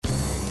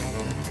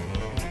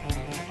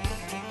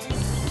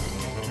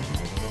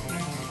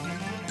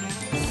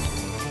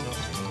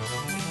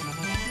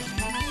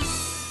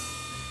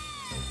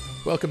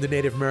Welcome to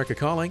Native America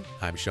Calling.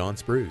 I'm Sean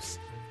Spruce.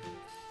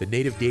 The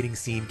native dating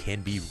scene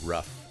can be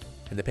rough,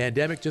 and the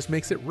pandemic just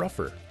makes it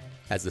rougher.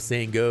 As the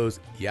saying goes,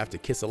 you have to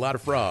kiss a lot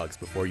of frogs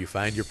before you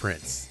find your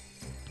prince.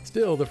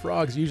 Still, the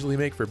frogs usually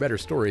make for better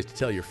stories to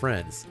tell your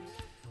friends.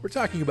 We're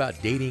talking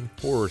about dating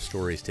horror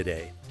stories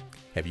today.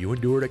 Have you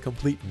endured a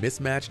complete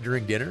mismatch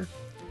during dinner?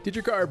 Did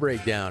your car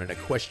break down in a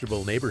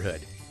questionable neighborhood?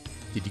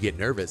 Did you get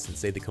nervous and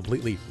say the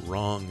completely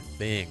wrong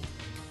thing?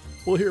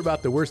 We'll hear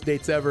about the worst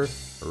dates ever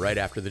right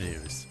after the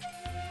news.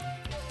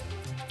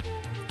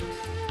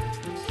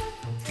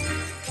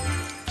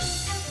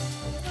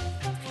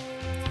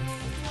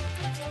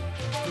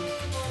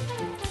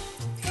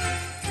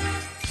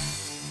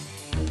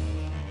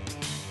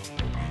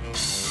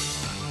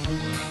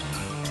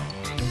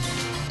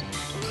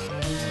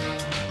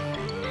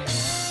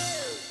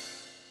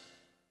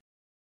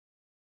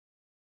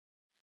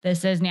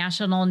 This is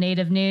National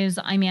Native News.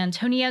 I'm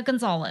Antonia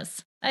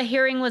Gonzalez. A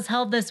hearing was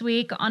held this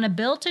week on a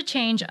bill to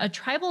change a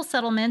tribal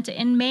settlement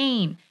in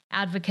Maine.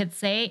 Advocates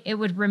say it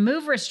would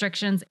remove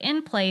restrictions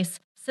in place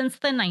since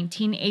the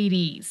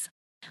 1980s.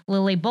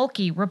 Lily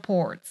Bulkey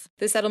reports.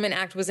 The Settlement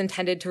Act was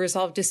intended to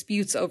resolve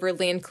disputes over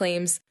land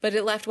claims, but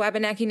it left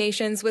Wabanaki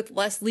nations with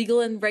less legal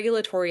and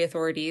regulatory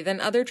authority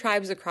than other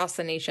tribes across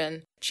the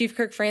nation. Chief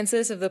Kirk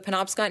Francis of the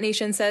Penobscot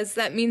Nation says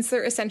that means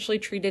they're essentially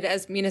treated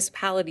as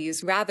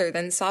municipalities rather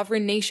than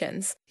sovereign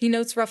nations. He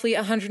notes roughly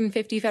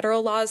 150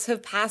 federal laws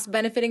have passed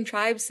benefiting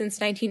tribes since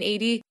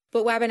 1980,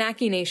 but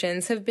Wabanaki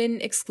nations have been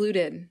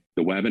excluded.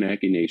 The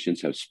Wabanaki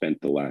nations have spent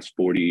the last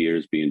 40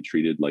 years being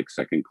treated like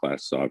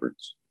second-class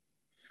sovereigns.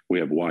 We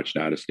have watched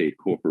out-of-state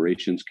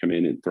corporations come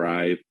in and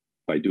thrive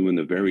by doing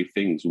the very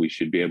things we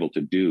should be able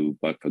to do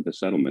but for the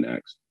Settlement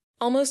Acts.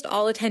 Almost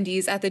all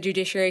attendees at the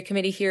Judiciary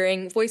Committee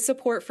hearing voiced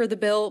support for the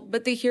bill,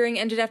 but the hearing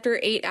ended after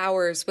 8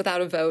 hours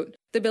without a vote.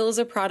 The bill is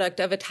a product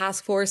of a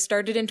task force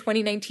started in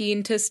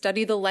 2019 to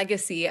study the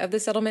legacy of the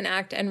Settlement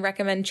Act and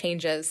recommend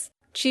changes.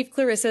 Chief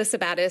Clarissa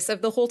Sabatis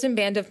of the Holton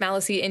Band of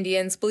Maliseet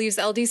Indians believes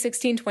LD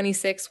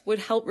 1626 would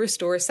help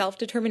restore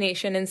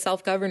self-determination and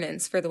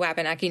self-governance for the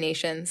Wabanaki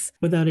nations.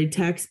 Without a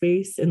tax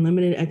base and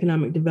limited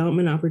economic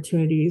development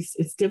opportunities,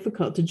 it's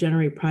difficult to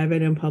generate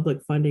private and public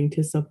funding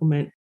to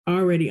supplement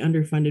already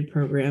underfunded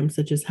programs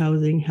such as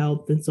housing,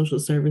 health, and social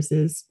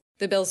services.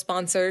 The bill's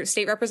sponsor,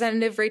 State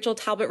Representative Rachel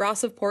Talbot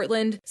Ross of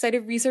Portland,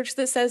 cited research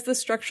that says the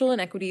structural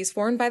inequities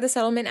formed by the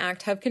Settlement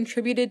Act have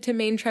contributed to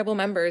Maine tribal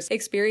members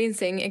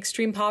experiencing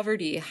extreme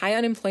poverty, high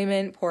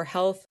unemployment, poor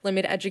health,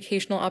 limited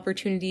educational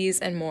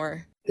opportunities, and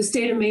more. The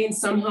state of Maine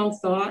somehow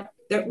thought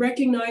that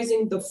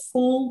recognizing the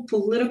full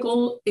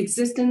political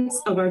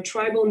existence of our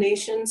tribal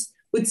nations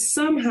would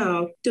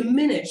somehow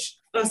diminish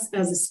us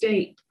as a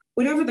state.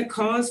 Whatever the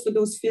cause for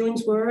those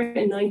feelings were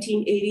in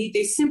 1980,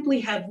 they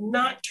simply have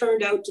not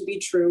turned out to be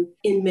true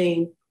in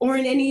Maine or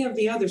in any of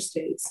the other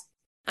states.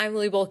 I'm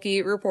Lily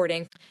Bulkey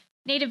reporting.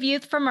 Native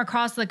youth from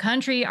across the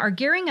country are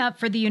gearing up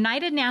for the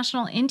United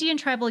National Indian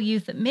Tribal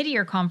Youth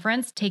Mid-Year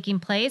Conference taking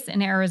place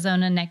in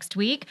Arizona next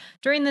week.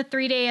 During the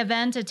 3-day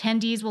event,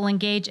 attendees will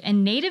engage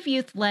in Native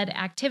youth-led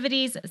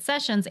activities,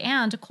 sessions,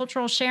 and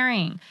cultural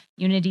sharing.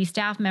 Unity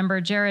staff member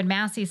Jared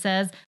Massey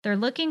says they're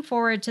looking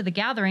forward to the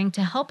gathering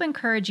to help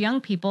encourage young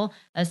people,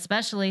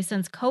 especially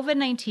since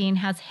COVID-19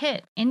 has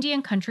hit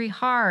Indian country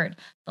hard.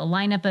 The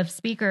lineup of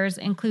speakers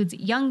includes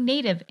young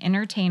Native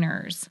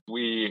entertainers.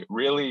 We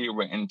really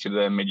went into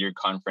the mid-year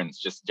conference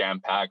just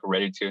jam-packed,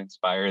 ready to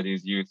inspire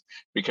these youth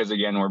because,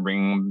 again, we're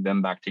bringing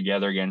them back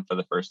together again for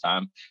the first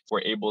time.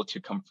 We're able to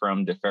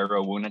confirm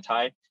DeFaro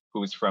Wunatai,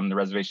 who's from the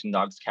Reservation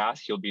Dogs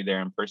cast. He'll be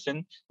there in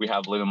person. We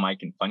have Little Mike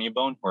and Funny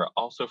Bone, who are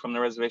also from the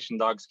Reservation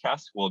Dogs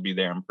cast, who will be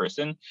there in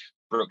person.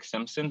 Brooke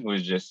Simpson, who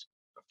is just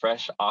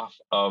fresh off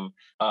of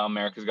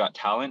America's Got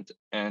Talent.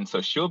 And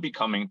so she'll be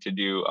coming to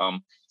do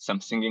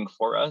some singing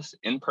for us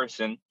in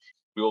person.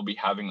 We will be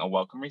having a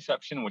welcome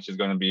reception, which is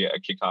going to be a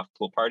kickoff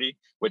pool party,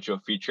 which will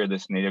feature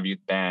this Native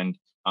Youth Band,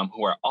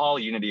 who are all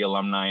Unity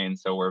alumni. And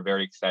so we're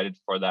very excited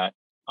for that.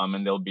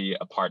 And they'll be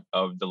a part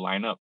of the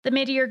lineup. The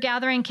mid-year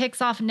gathering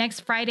kicks off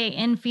next Friday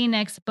in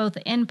Phoenix, both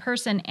in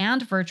person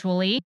and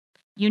virtually.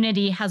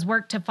 Unity has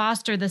worked to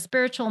foster the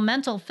spiritual,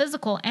 mental,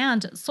 physical,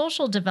 and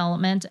social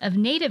development of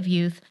Native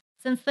youth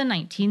since the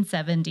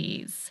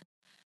 1970s.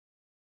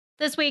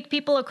 This week,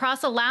 people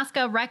across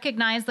Alaska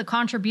recognize the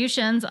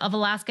contributions of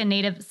Alaska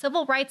Native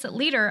civil rights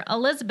leader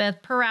Elizabeth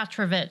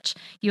Peratrovich.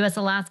 U.S.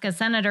 Alaska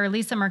Senator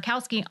Lisa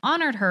Murkowski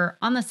honored her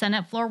on the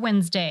Senate floor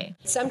Wednesday.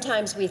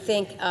 Sometimes we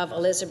think of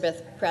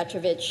Elizabeth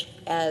Peratrovich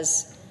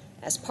as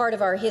part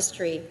of our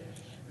history,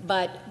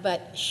 but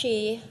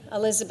she,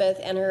 Elizabeth,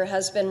 and her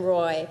husband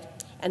Roy,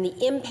 and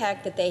the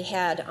impact that they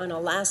had on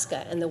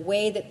Alaska and the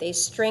way that they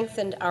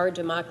strengthened our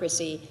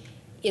democracy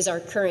is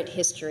our current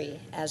history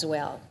as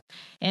well.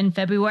 In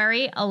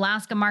February,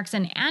 Alaska marks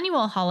an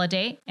annual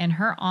holiday in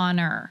her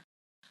honor.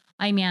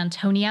 I'm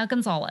Antonia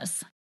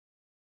Gonzalez.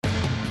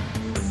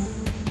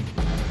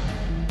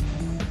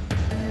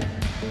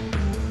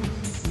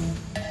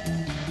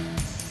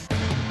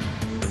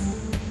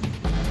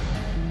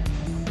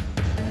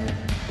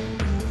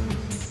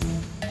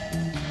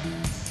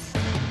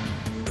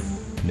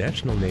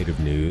 National Native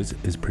News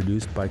is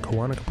produced by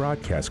Koahnic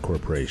Broadcast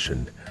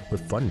Corporation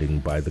with funding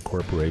by the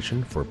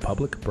Corporation for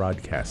Public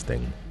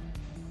Broadcasting.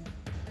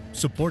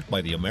 Support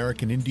by the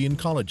American Indian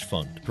College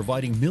Fund,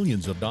 providing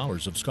millions of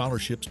dollars of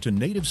scholarships to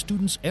Native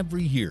students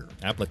every year.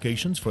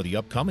 Applications for the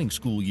upcoming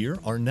school year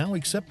are now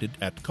accepted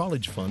at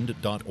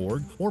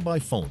collegefund.org or by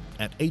phone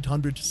at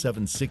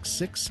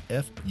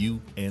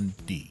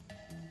 800-766-FUND.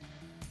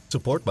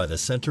 Support by the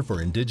Center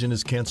for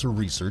Indigenous Cancer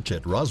Research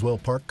at Roswell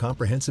Park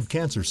Comprehensive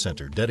Cancer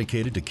Center,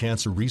 dedicated to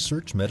cancer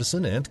research,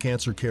 medicine, and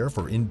cancer care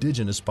for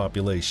Indigenous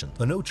populations.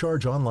 A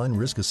no-charge online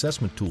risk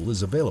assessment tool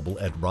is available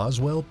at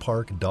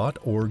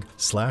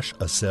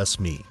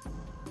roswellpark.org/assessme.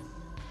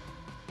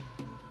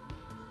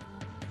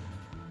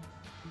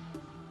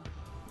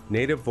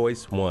 Native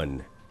Voice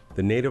One,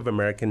 the Native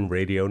American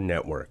Radio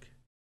Network.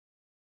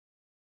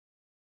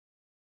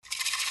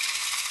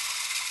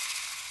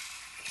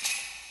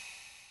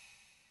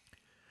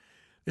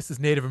 This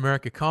is Native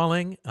America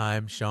Calling.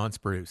 I'm Sean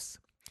Spruce.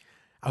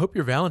 I hope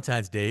your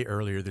Valentine's Day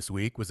earlier this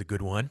week was a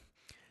good one,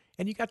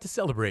 and you got to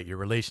celebrate your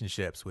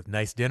relationships with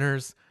nice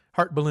dinners,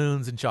 heart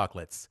balloons, and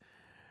chocolates.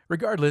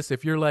 Regardless,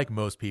 if you're like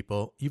most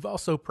people, you've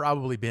also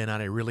probably been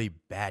on a really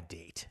bad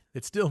date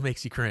that still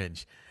makes you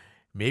cringe.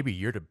 Maybe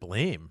you're to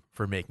blame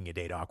for making a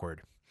date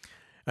awkward.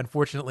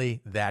 Unfortunately,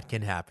 that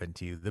can happen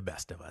to the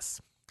best of us.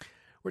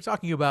 We're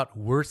talking about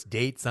worst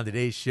dates on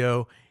today's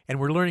show, and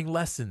we're learning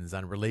lessons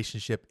on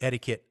relationship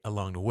etiquette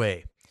along the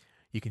way.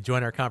 You can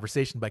join our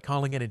conversation by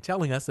calling in and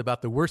telling us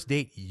about the worst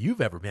date you've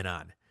ever been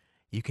on.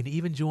 You can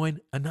even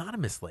join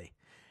anonymously.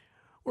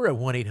 We're at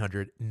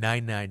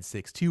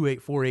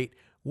 1-800-996-2848.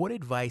 What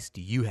advice do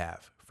you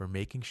have for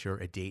making sure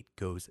a date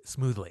goes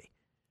smoothly?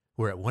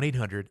 We're at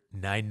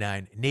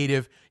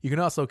 1-800-99-NATIVE. You can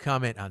also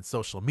comment on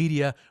social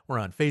media. We're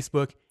on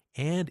Facebook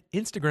and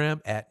Instagram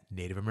at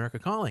Native America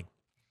Calling.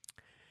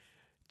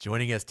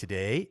 Joining us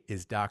today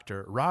is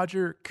Dr.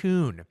 Roger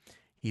Kuhn.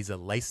 He's a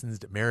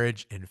licensed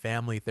marriage and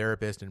family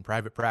therapist in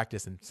private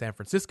practice in San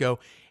Francisco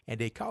and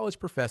a college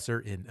professor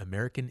in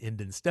American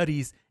Indian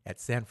Studies at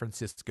San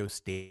Francisco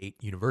State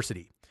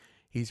University.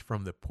 He's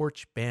from the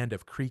Porch Band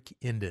of Creek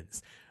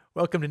Indians.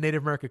 Welcome to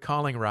Native America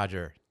Calling,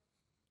 Roger.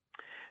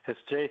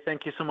 SJ,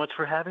 thank you so much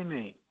for having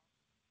me.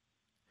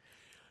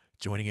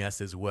 Joining us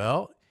as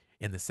well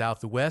in the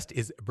Southwest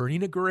is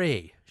Bernina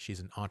Gray. She's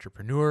an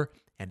entrepreneur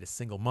and a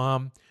single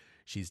mom.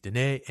 She's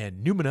Dene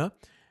and Numina.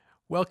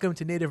 Welcome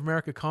to Native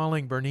America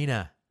Calling,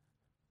 Bernina.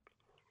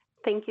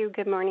 Thank you.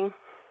 Good morning.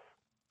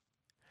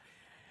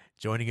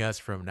 Joining us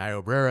from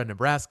Niobrara,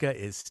 Nebraska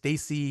is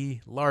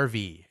Stacy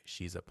Larvey.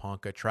 She's a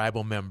Ponca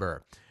tribal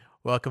member.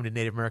 Welcome to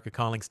Native America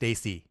Calling,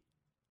 Stacy.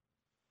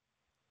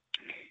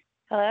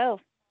 Hello.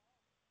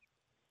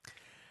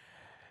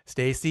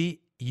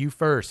 Stacy, you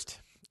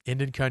first.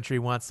 Indian country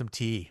wants some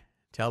tea.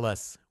 Tell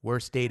us,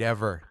 worst date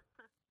ever.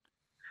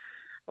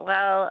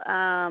 Well,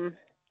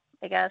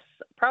 I guess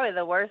probably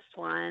the worst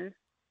one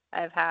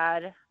I've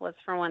had was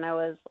from when I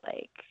was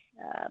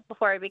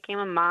before I became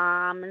a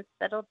mom and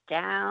settled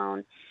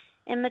down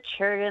and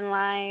matured in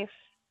life.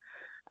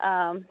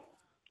 And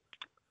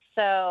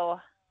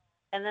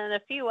then a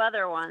few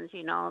other ones,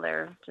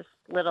 they're just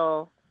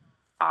little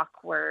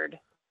awkward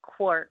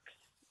quirks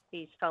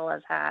these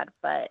fellas had.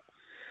 But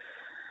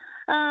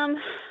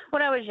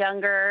when I was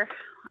younger,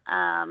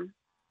 I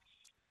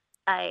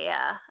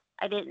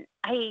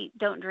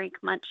don't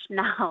drink much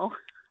now.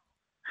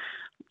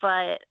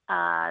 But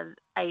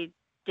I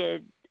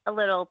did a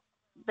little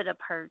bit of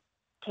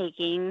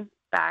partaking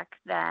back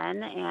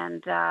then,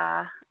 and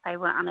I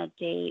went on a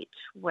date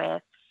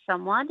with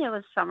someone. It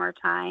was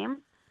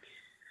summertime.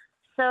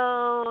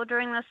 So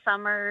during the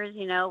summers,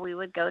 we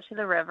would go to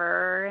the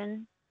river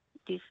and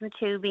do some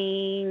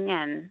tubing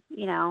and,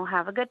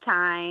 have a good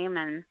time.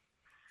 And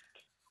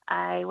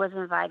I was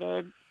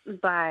invited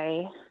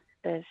by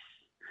this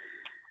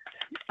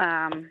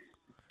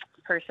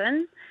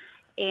person.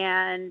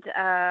 And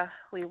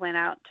we went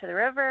out to the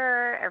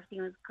river.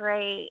 Everything was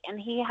great.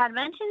 And he had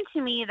mentioned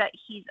to me that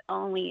he's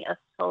only a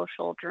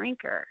social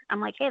drinker.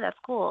 I'm like, hey, that's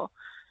cool.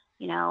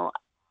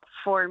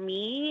 For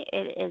me,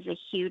 it is a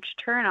huge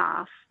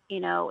turnoff,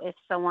 if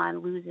someone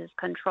loses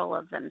control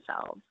of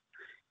themselves.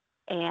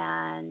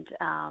 And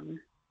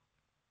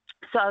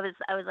so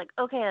I was like,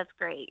 okay, that's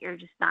great. You're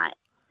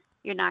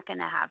not going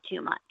to have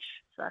too much.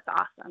 So that's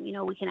awesome.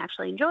 We can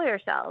actually enjoy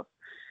ourselves.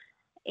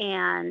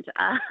 And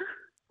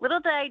little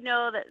did I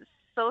know that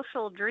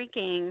social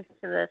drinking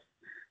to this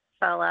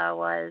fella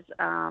was,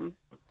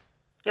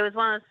 it was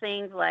one of those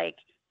things like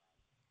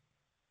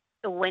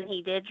when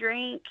he did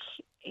drink,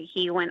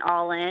 he went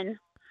all in.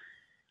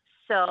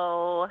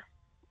 So,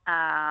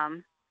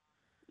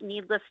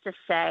 needless to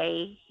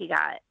say, he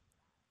got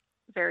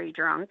very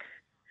drunk.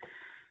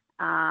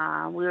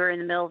 We were in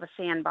the middle of a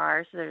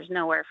sandbar, so there's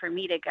nowhere for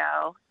me to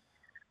go.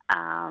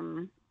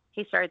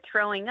 He started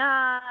throwing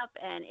up,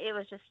 and it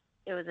was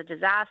a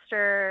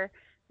disaster.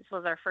 This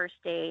was our first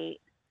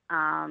date.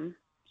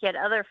 He had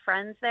other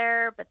friends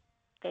there, but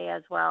they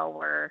as well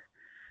were,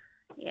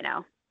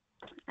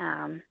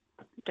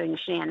 doing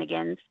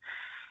shenanigans.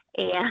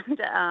 And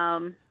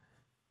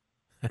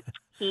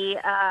he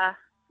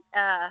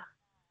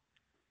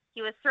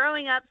was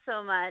throwing up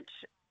so much.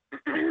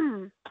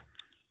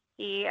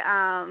 He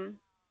I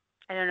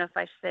don't know if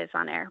I should say this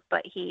on air,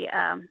 but he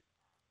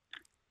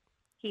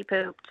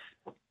pooped.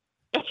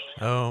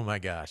 Oh my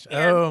gosh.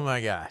 Oh my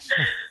gosh.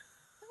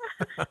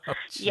 Oh,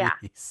 Yeah.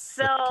 jeez.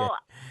 So Okay.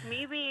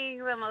 me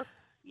being the most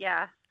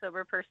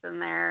sober person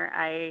there,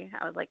 I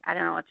was like, I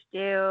don't know what to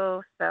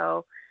do.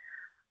 So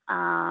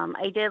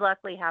I did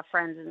luckily have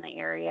friends in the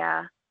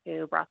area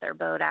who brought their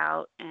boat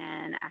out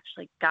and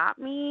actually got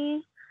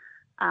me.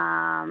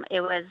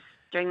 It was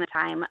during the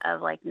time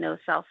of like no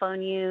cell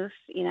phone use,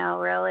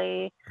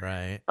 really.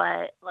 Right.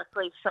 But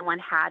luckily someone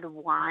had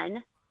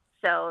one.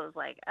 So it was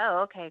like, oh,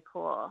 okay,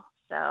 cool.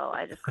 So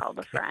I just called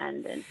a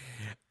friend and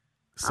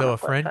So a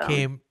friend phone.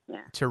 came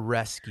Yeah. to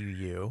rescue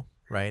you,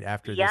 right?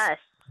 After Yes. this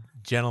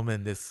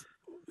gentleman, this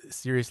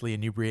seriously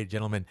inebriated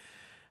gentleman,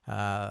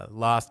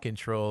 lost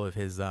control of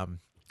his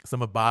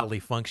some of bodily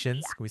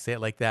functions. Yeah. Can we say it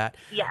like that?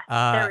 Yeah.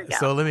 There we go.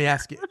 So let me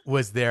ask you,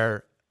 was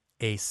there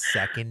a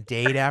second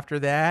date after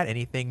that?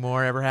 Anything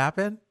more ever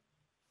happen?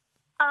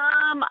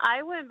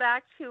 I went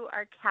back to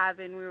our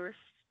cabin we were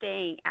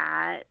staying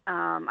at.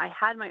 I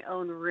had my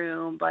own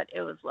room, but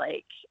it was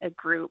like a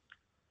group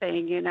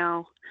thing,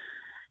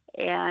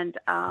 and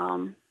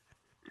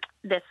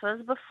this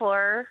was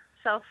before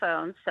cell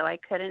phones, so I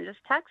couldn't just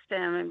text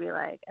him and be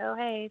like, oh,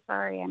 hey,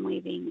 sorry, I'm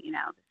leaving,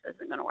 this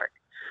isn't going to work.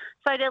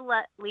 So I did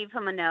leave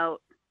him a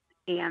note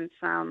and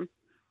some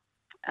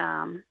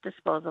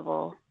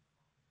disposable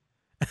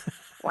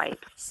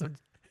wipes.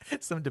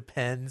 Some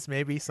Depends,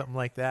 maybe something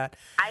like that.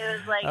 I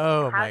was like,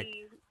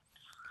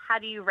 how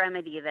do you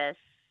remedy this?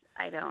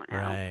 I don't know.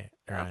 Right,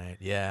 so, right,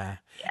 yeah.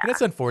 And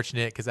that's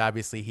unfortunate because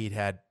obviously he'd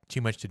had too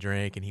much to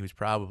drink and he was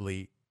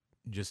probably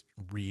just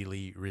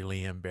really,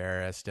 really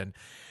embarrassed. And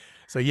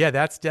so, yeah,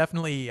 that's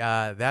definitely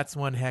that's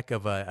one heck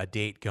of a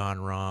date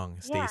gone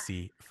wrong,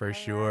 Stacy, for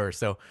sure.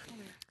 So,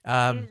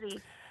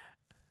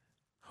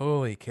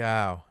 holy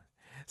cow.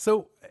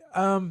 So,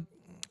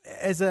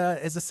 as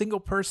a single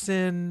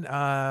person,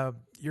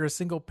 you're a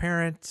single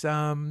parent.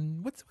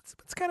 What's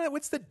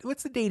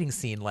the dating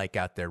scene like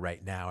out there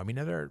right now? I mean,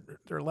 there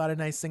are a lot of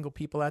nice single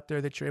people out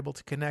there that you're able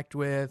to connect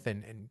with,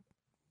 and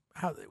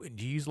how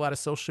do you use a lot of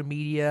social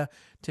media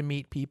to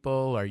meet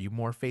people? Are you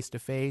more face to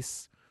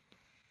face?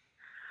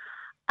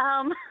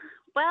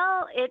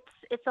 Well,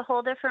 it's a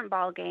whole different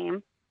ball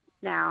game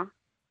now.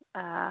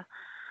 The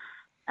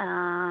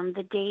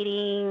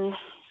dating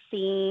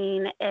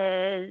scene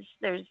is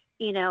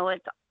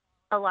it's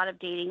a lot of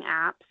dating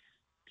apps.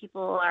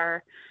 People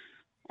are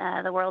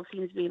the world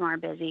seems to be more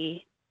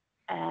busy,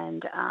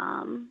 and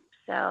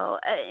so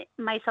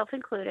myself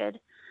included.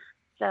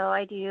 So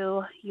I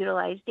do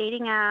utilize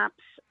dating apps,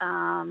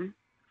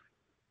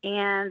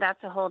 and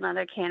that's a whole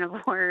nother can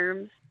of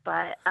worms.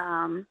 But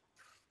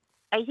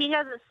I think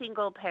as a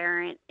single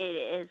parent, it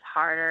is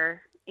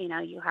harder.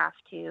 You have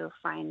to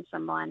find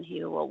someone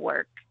who will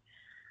work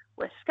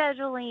with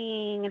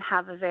scheduling and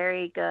have a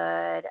very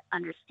good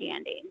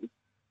understanding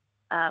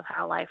of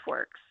how life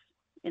works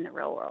in the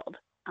real world.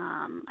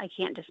 I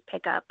can't just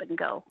pick up and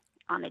go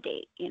on a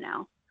date,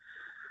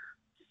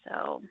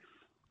 So,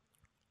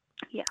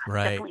 yeah,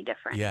 right. Definitely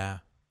different.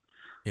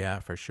 Yeah,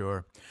 for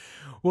sure.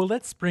 Well,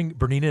 let's bring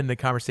Bernina in the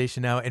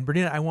conversation now. And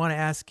Bernina, I want to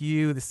ask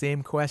you the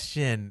same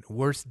question.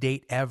 Worst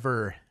date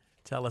ever.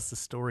 Tell us the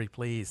story,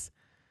 please.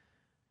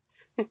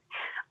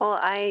 Well,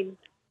 I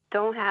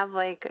don't have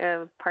like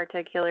a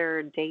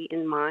particular date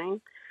in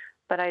mind,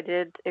 but I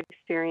did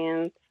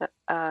experience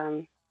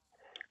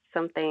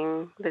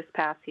something this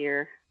past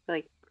year,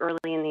 like early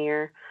in the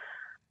year.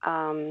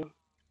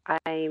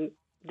 I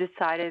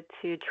decided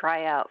to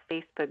try out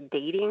Facebook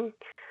dating,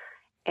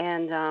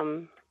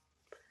 and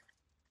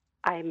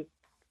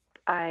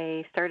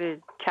I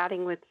started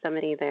chatting with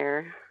somebody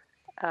there.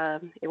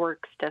 It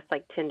works just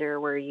like Tinder,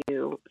 where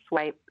you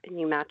swipe and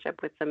you match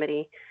up with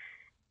somebody.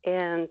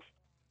 And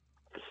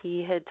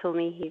he had told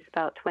me he's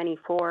about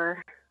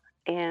 24,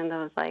 and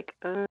I was like,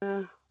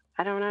 I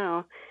don't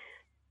know,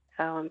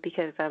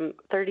 because I'm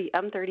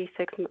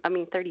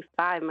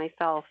 35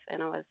 myself,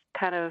 and I was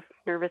kind of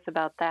nervous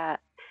about that.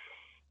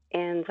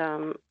 And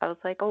I was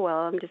like, oh, well,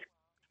 I'm just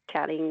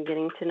chatting,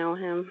 getting to know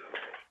him.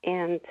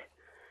 And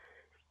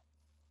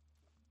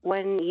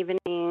one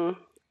evening,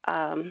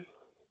 I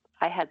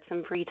had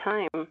some free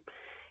time,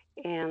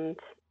 and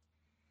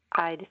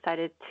I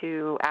decided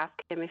to ask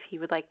him if he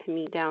would like to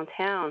meet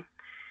downtown.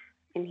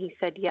 And he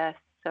said yes.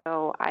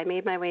 So I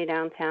made my way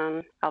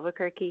downtown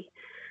Albuquerque,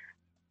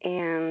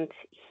 and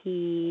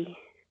he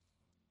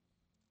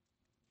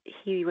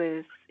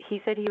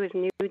said he was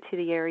new to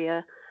the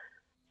area,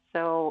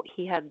 so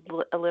he had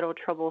a little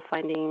trouble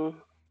finding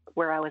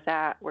where I was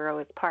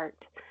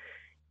parked.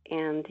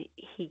 And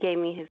he gave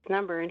me his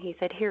number, and he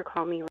said, here,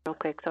 call me real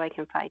quick so I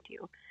can find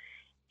you.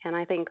 And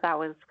I think that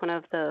was one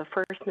of the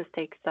first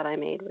mistakes that I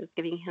made, was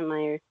giving him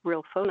my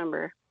real phone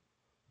number.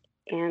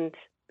 And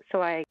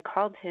so I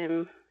called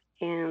him,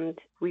 and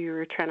we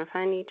were trying to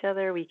find each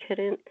other. We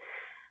couldn't.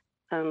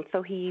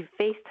 So he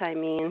FaceTimed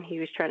me, and he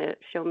was trying to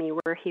show me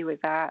where he was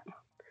at.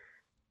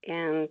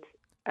 And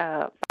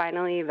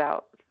finally,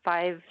 about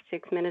 5-6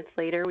 minutes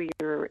later, we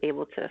were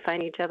able to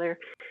find each other,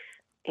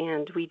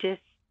 and we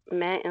just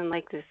met in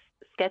like this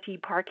sketchy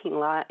parking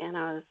lot. And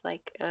I was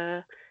like,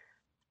 I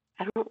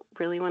don't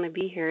really want to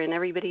be here. And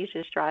everybody's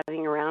just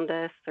driving around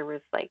us. There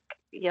was like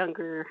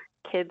younger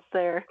kids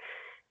there,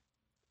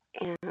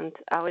 and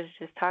I was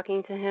just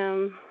talking to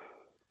him,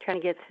 trying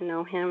to get to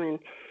know him, and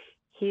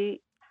he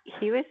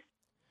was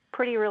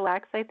pretty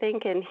relaxed, I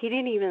think, and he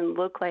didn't even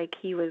look like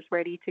he was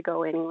ready to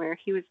go anywhere.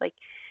 He was like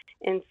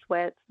in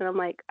sweats, and I'm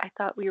like, I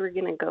thought we were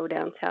gonna go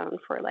downtown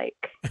for like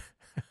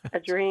a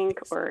drink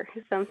or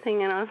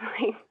something, and I was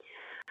like,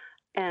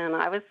 and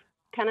I was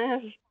kind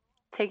of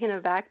taken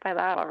aback by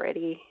that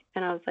already,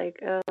 and I was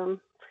like, and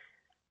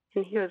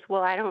he goes,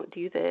 well, I don't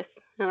do this,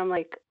 and I'm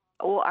like,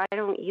 well, I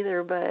don't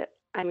either, but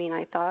I mean,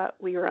 I thought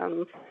we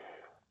were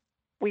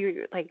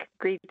like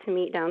agreed to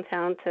meet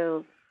downtown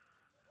to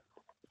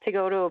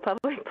go to a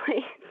public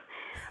place.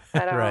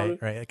 But, right,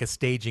 like a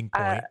staging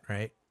point,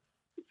 right?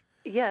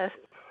 Yes.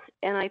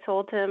 And I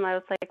told him, I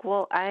was like,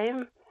 well,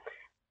 it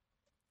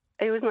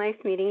was nice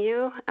meeting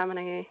you. I'm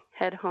going to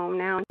head home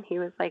now. And he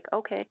was like,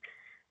 okay.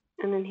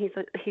 And then he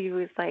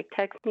was like,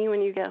 text me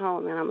when you get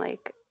home. And I'm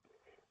like,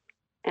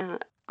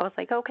 and I was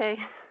like, okay.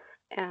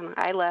 And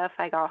I left,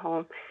 I got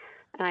home,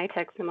 and I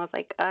texted him, I was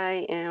like,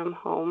 I am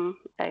home.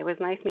 It was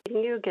nice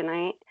meeting you. Good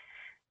night.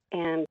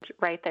 And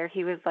right there,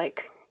 he was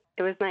like,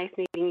 it was nice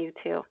meeting you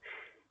too.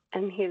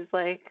 And he was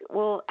like,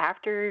 well,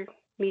 after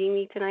meeting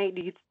me tonight,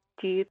 do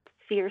you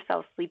see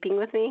yourself sleeping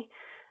with me?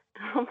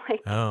 And I'm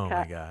like, oh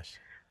my gosh,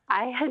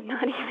 I had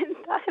not even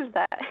thought of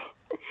that.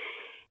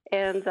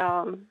 And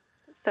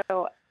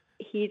so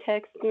he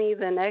texted me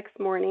the next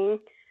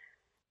morning,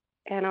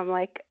 and I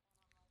was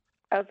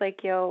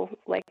like, yo,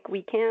 like,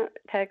 we can't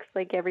text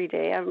like every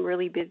day. I'm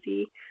really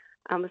busy.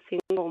 I'm a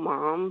single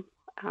mom.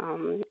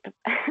 I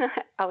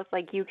was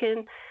like, you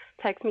can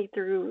text me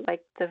through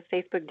like the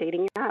Facebook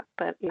dating app,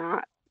 but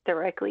not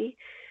directly.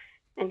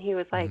 And he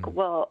was like,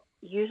 well,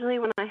 usually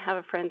when I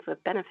have friends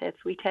with benefits,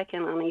 we check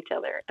in on each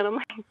other. And I'm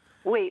like,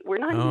 wait, we're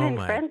not even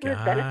friends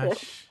with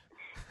benefits.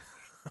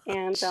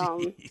 And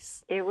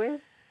it was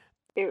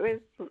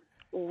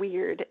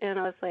weird. And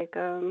I was like,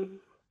 and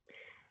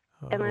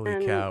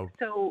holy cow.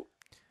 So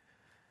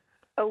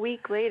a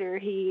week later,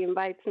 he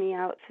invites me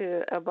out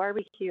to a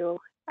barbecue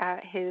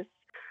at his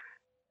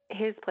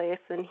place,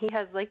 and he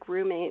has like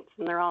roommates,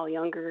 and they're all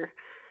younger,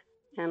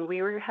 and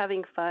we were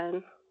having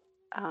fun,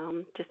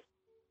 just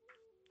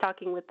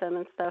talking with them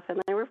and stuff, and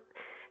they were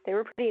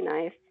pretty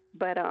nice.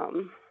 But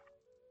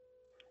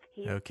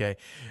okay,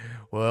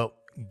 well,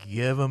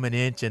 give them an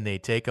inch and they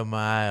take a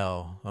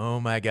mile. Oh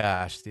my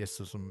gosh, this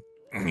is some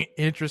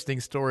interesting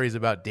stories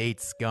about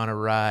dates gone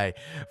awry.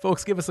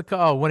 Folks, give us a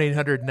call,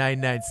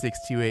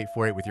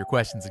 1-800-996-2848 with your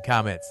questions and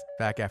comments.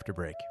 Back after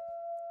break.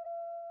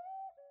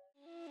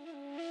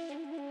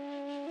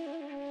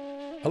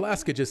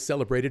 Alaska just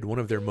celebrated one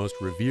of their most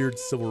revered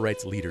civil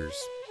rights leaders.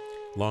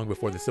 Long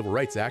before the Civil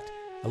Rights Act,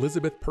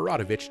 Elizabeth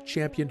Perodovich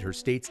championed her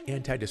state's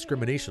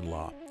anti-discrimination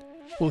law.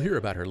 We'll hear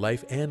about her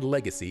life and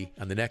legacy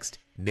on the next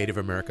Native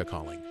America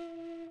Calling.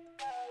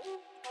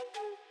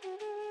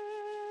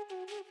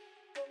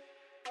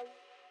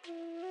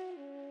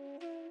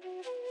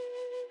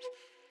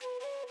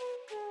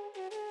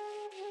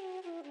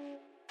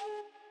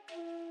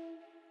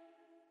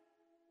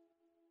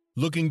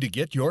 Looking to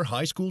get your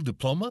high school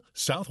diploma?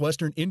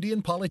 Southwestern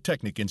Indian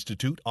Polytechnic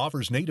Institute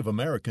offers Native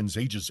Americans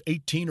ages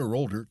 18 or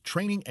older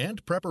training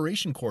and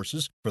preparation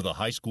courses for the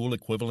high school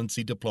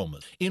equivalency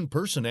diplomas, in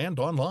person and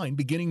online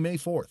beginning May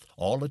 4th.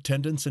 All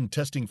attendance and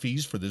testing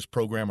fees for this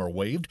program are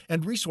waived,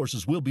 and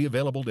resources will be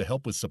available to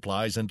help with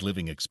supplies and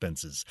living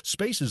expenses.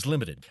 Space is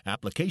limited.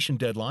 Application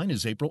deadline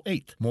is April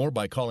 8th. More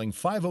by calling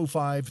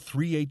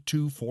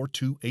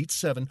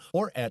 505-382-4287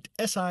 or at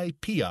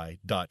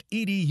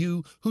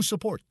sipi.edu, who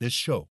support this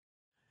show.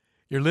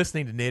 You're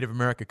listening to Native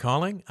America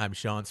Calling. I'm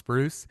Sean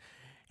Spruce,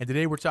 and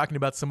today we're talking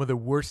about some of the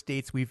worst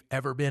dates we've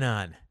ever been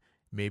on.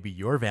 Maybe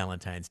your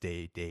Valentine's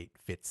Day date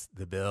fits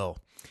the bill.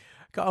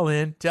 Call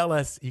in, tell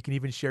us. You can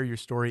even share your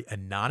story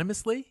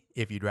anonymously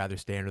if you'd rather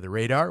stay under the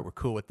radar. We're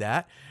cool with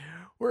that.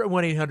 We're at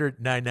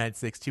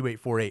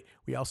 1-800-996-2848.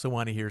 We also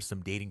want to hear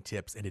some dating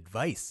tips and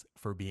advice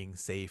for being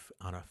safe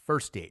on a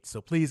first date. So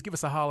please give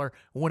us a holler,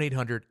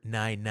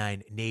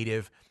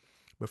 1-800-99-NATIVE.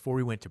 Before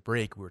we went to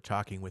break, we were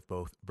talking with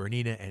both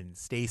Bernina and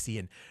Stacy,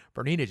 and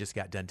Bernina just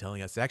got done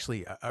telling us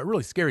actually a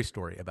really scary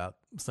story about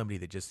somebody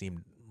that just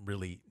seemed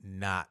really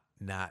not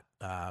in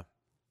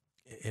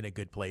a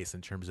good place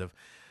in terms of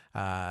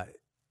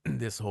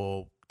this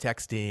whole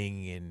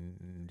texting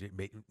and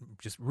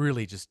just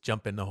really just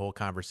jumping the whole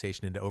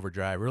conversation into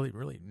overdrive.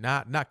 Really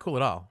not cool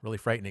at all. Really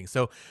frightening.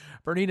 So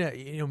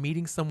Bernina,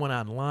 meeting someone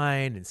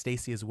online, and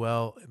Stacy as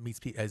well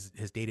has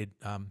dated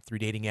through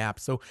dating apps.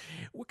 So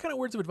what kind of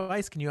words of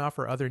advice can you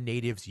offer other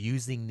natives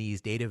using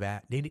these dating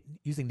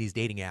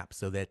apps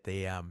so that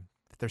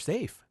they're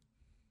safe?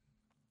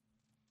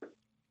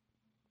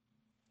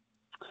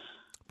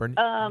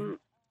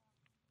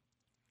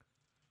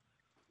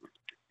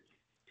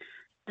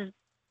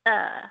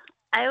 I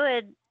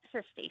would,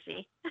 this is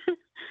Stacy.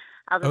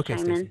 I'll just Okay,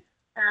 chime Stacy.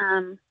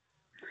 in.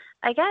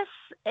 I guess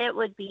it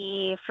would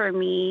be for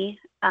me,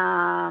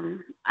 I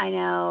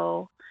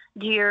know,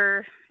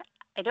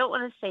 I don't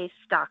want to say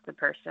stalk the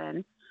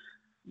person,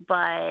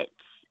 but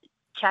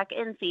check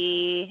and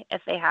see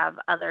if they have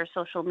other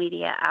social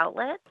media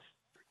outlets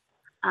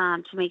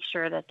to make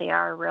sure that they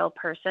are a real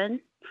person.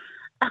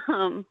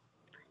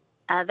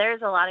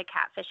 There's a lot of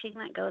catfishing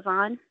that goes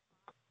on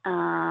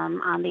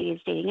these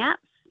dating apps,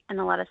 and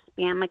a lot of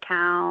spam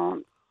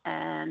accounts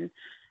and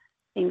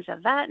things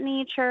of that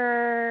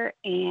nature,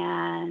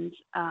 and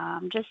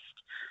just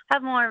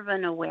have more of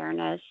an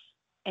awareness.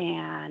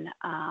 And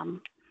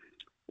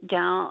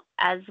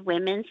as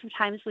women,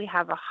 sometimes we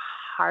have a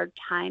hard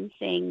time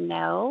saying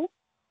no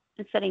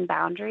and setting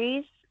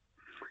boundaries.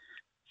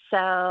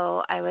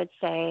 So I would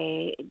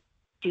say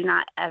do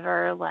not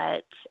ever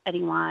let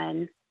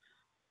anyone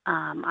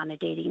on a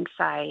dating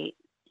site,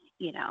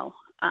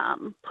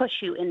 push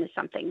you into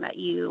something that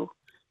you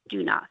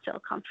do not feel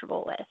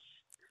comfortable with.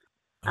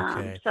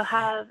 Okay.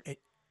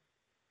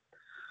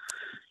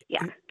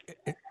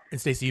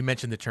 And Stacey, you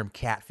mentioned the term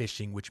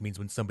catfishing, which means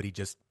when somebody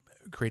just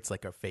creates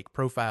like a fake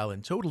profile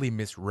and totally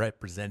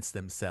misrepresents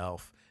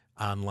themselves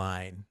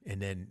online,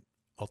 and then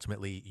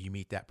ultimately you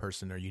meet that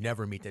person or you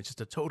never meet them. It's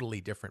just a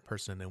totally different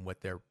person than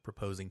what they're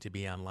proposing to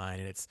be online.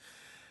 And it's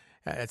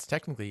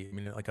technically,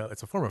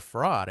 it's a form of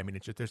fraud. I mean,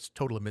 there's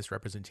total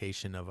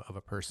misrepresentation of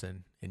a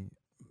person, and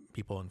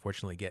people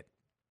unfortunately get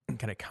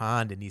kind of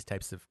conned in these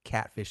types of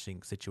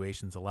catfishing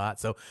situations a lot.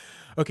 So,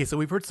 okay, so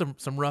we've heard some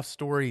rough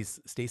stories.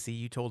 Stacy,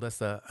 you told us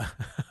a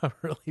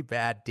really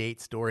bad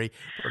date story.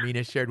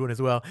 Bernina shared one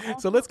as well.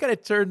 So let's kind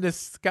of turn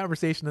this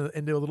conversation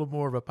into a little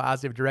more of a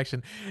positive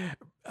direction.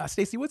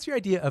 Stacy, what's your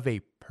idea of a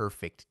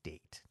perfect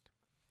date?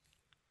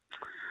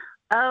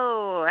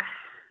 Oh,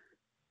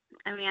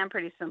 I'm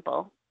pretty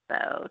simple.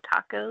 So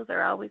tacos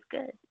are always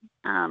good.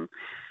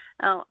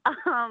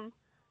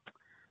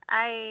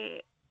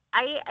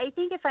 I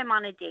think if I'm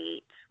on a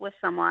date with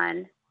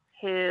someone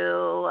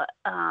who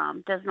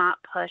does not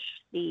push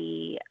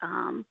the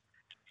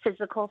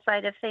physical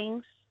side of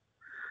things,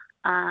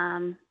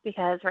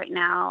 because right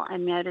now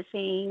I'm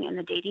noticing in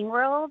the dating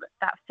world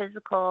that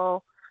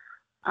physical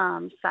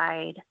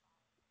side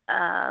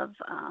of,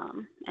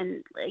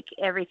 and like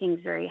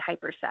everything's very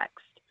hypersexed.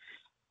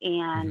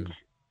 And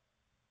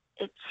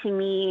to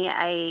me,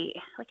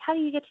 how do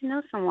you get to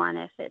know someone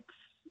if it's,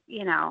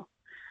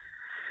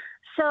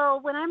 So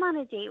when I'm on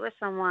a date with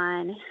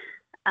someone,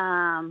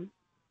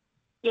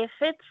 if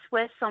it's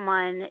with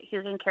someone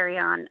who can carry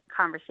on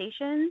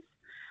conversations,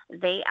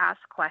 they ask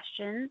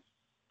questions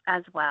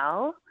as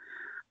well.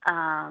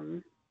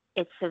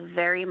 It's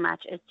very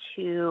much a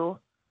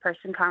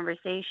two-person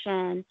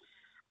conversation.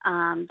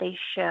 They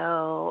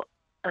show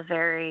a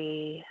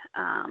very,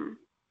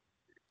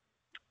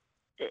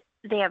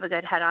 they have a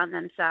good head on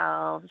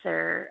themselves.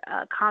 They're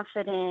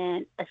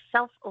confident, a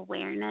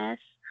self-awareness.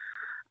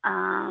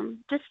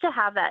 Just to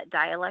have that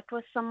dialect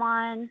with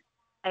someone,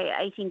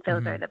 I think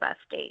those are the best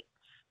dates.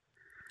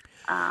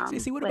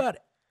 Stacey, what about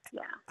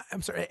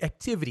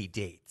activity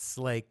dates,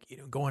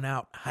 like going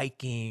out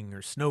hiking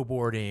or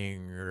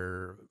snowboarding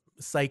or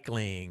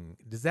cycling?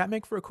 Does that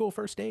make for a cool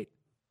first date?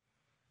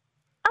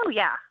 Oh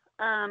yeah,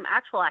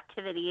 actual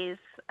activities.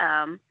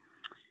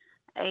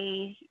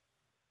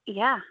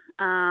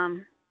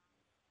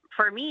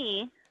 For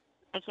me,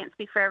 I can't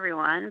speak for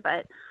everyone,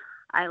 but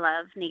I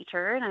love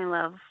nature and I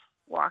love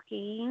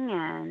walking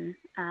and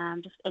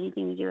just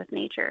anything to do with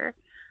nature.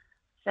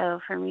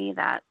 So for me,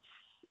 that's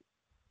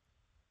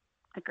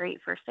a great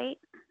first date.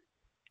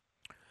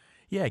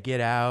 Yeah,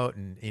 get out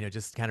and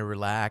just kind of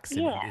relax,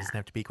 and it doesn't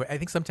have to be quick. I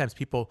think sometimes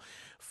people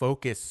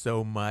focus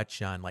so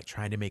much on like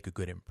trying to make a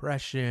good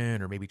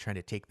impression or maybe trying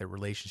to take their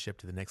relationship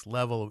to the next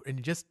level,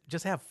 and just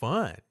have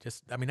fun.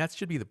 That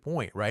should be the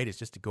point, right? It's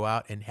just to go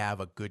out and have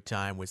a good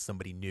time with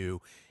somebody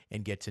new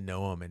and get to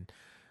know them. And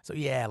so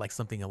like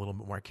something a little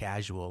bit more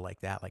casual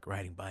like that, like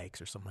riding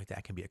bikes or something like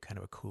that, can be a kind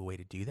of a cool way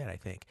to do that, I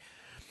think.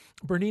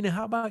 Bernina,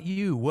 how about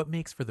you? What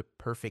makes for the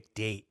perfect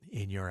date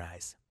in your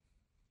eyes?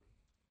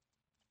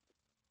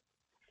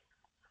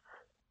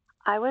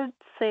 I would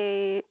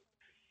say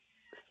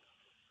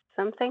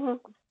something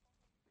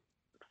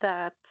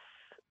that's,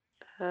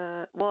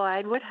 I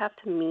would have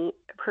to meet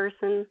a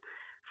person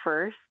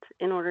first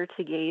in order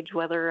to gauge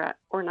whether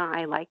or not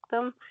I like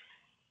them.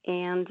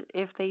 And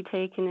if they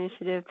take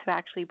initiative to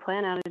actually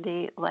plan out a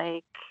date,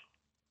 like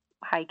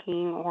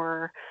hiking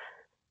or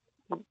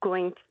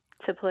going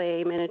to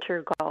play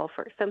miniature golf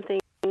or something,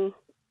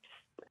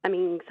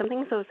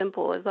 something so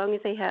simple, as long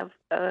as they have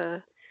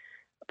a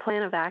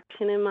plan of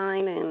action in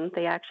mind and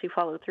they actually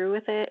follow through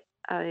with it,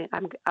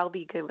 I'll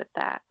be good with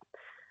that.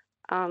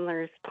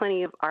 There's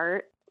plenty of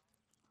art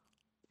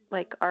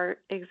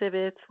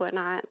exhibits,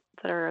 whatnot,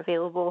 that are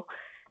available.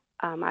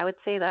 I would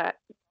say that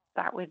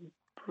would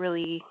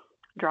really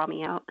draw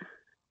me out.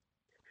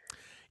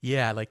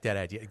 Yeah, I like that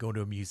idea, going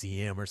to a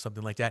museum or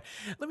something like that.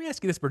 Let me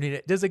ask you this,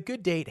 Bernina. Does a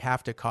good date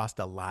have to cost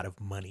a lot of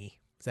money?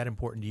 Is that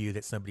important to you,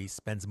 that somebody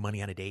spends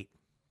money on a date?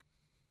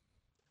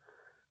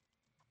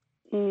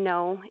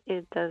 No,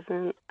 it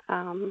doesn't.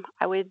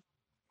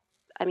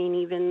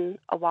 Even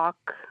a walk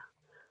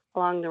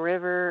along the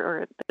river,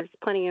 or there's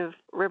plenty of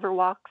river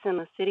walks in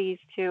the cities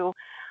too.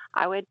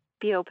 I would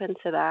be open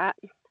to that.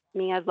 I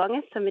mean, as long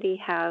as somebody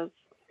has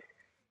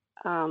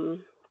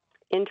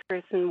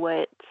interest in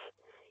what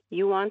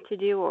you want to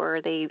do,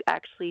 or they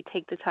actually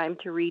take the time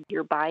to read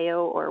your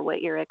bio or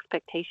what your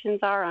expectations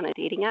are on a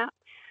dating app,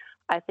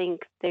 I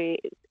think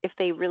if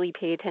they really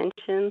pay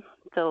attention,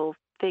 they'll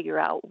figure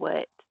out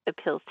what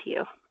appeals to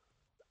you.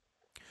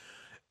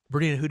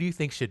 Bernina, who do you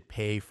think should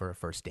pay for a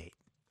first date?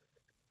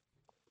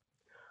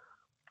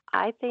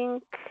 I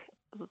think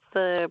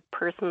the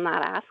person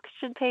that asks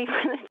should pay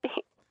for the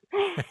date.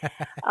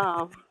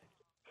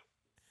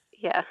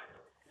 Yeah.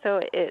 So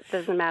it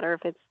doesn't matter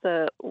if it's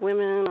the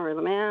women or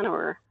the man,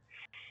 or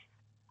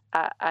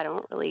I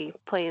don't really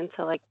play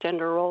into like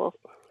gender roles.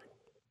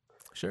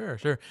 Sure.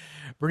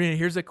 Bernina,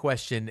 here's a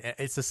question.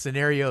 It's a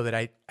scenario that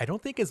I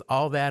don't think is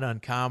all that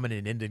uncommon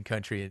in Indian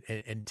country.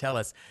 And tell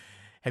us,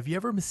 have you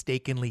ever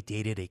mistakenly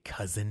dated a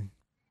cousin?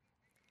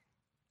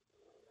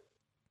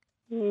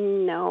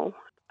 No.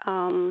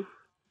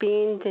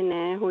 Being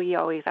Dene, we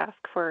always ask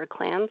for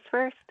clans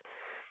first,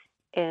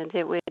 and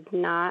it would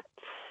not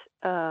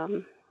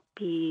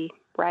be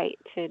right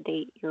to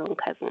date your own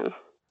cousin,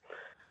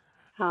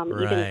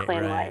 even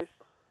clan-wise.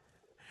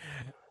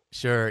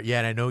 Sure. Yeah,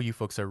 and I know you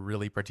folks are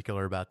really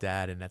particular about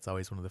that, and that's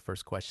always one of the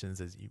first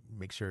questions is you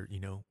make sure you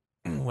know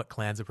what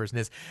clans a person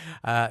is.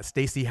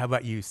 Stacy, how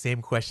about you?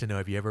 Same question, though.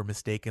 Have you ever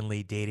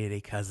mistakenly dated a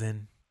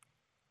cousin?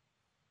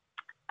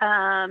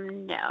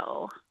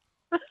 No.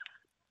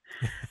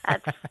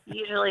 That's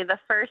usually the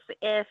first.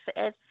 If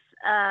it's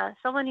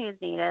someone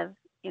who's native,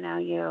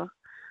 you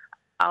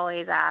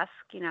always ask,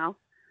 who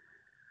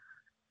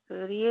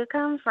do you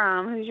come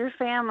from? Who's your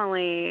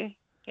family?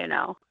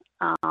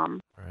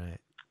 Right.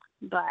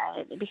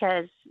 But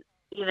because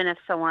even if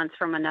someone's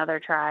from another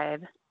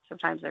tribe,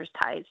 sometimes there's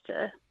ties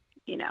to,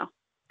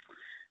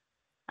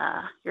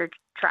 your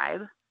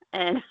tribe.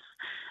 And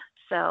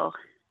so,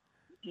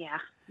 yeah,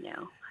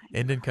 no.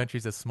 Indian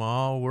country's a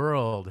small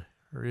world,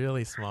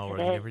 really small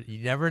world.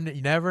 You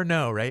never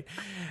know, right?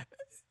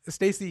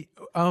 Stacy,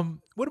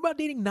 what about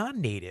dating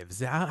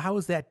non-natives? How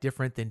is that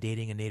different than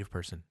dating a native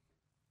person?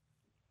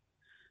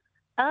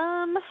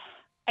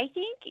 I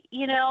think,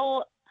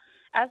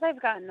 as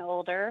I've gotten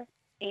older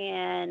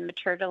and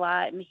matured a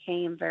lot and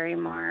became very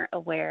more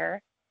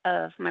aware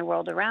of my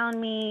world around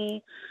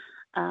me,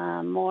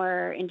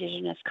 more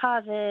indigenous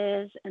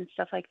causes and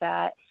stuff like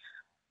that.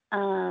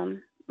 My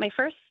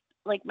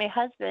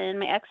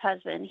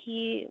ex-husband,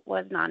 he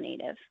was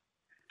non-native.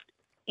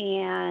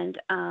 And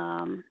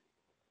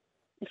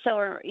so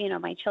are,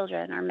 my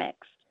children are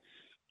mixed.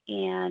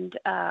 And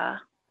I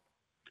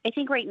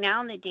think right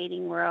now in the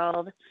dating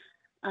world,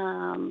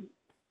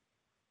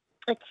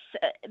 it's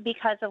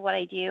because of what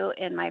I do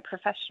in my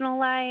professional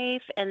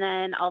life and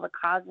then all the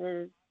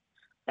causes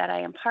that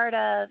I am part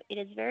of, it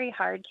is very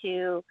hard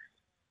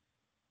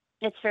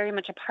it's very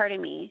much a part of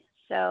me.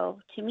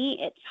 So to me,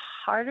 it's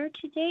harder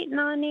to date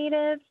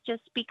non-natives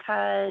just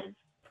because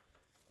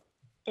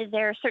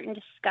there are certain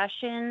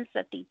discussions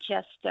that they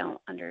just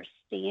don't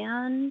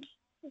understand,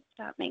 if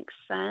that makes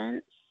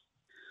sense.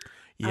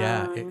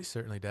 Yeah, it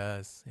certainly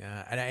does.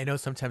 Yeah, and I know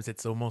sometimes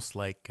it's almost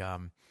like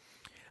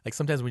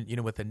sometimes when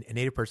with a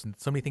native person,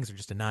 so many things are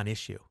just a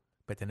non-issue.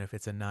 But then if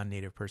it's a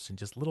non-native person,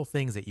 just little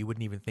things that you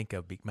wouldn't even think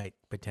of might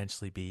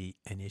potentially be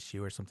an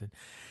issue or something.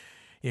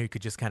 It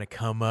could just kind of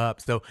come up.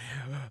 So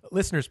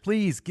listeners,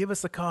 please give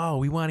us a call.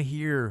 We want to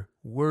hear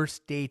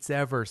worst dates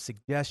ever,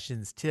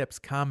 suggestions, tips,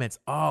 comments,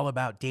 all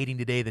about dating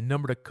today. The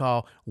number to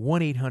call,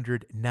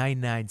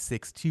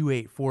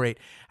 1-800-996-2848.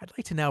 I'd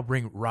like to now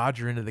bring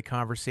Roger into the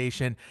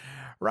conversation.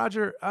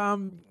 Roger,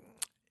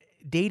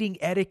 dating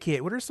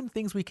etiquette. What are some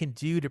things we can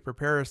do to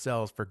prepare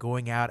ourselves for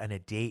going out on a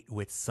date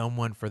with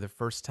someone for the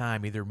first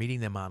time, either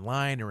meeting them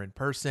online or in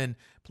person?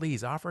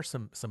 Please offer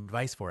some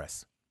advice for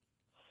us.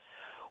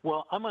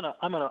 Well, I'm gonna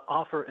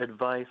offer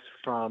advice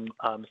from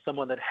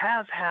someone that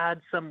has had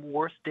some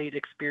worst date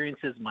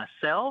experiences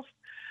myself,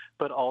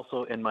 but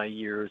also in my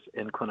years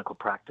in clinical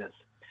practice,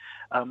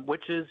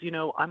 which is,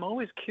 I'm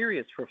always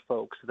curious for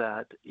folks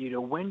that,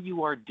 when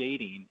you are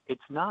dating,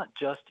 it's not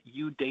just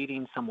you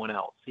dating someone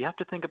else. You have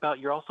to think about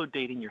you're also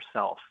dating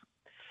yourself.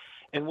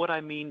 And what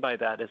I mean by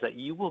that is that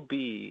you will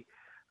be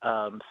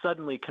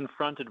suddenly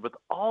confronted with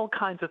all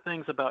kinds of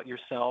things about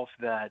yourself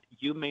that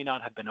you may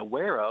not have been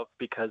aware of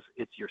because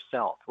it's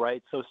yourself,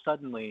 right? So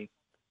suddenly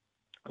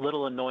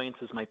little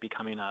annoyances might be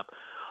coming up.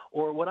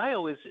 Or what I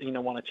always,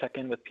 want to check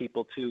in with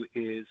people too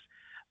is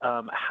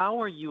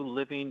how are you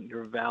living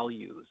your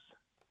values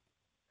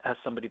as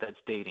somebody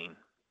that's dating?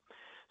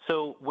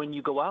 So when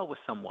you go out with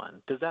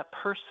someone, does that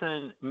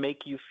person make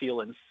you feel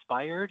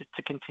inspired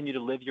to continue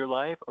to live your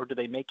life, or do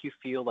they make you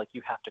feel like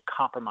you have to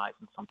compromise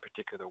in some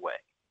particular way?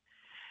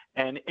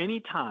 And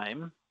any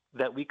time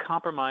that we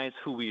compromise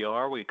who we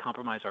are, we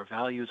compromise our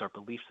values, our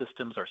belief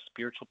systems, our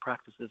spiritual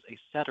practices,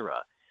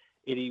 etc.,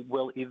 it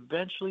will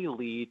eventually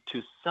lead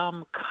to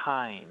some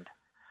kind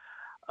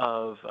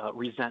of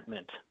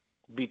resentment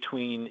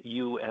between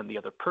you and the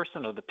other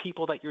person or the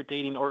people that you're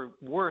dating, or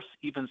worse,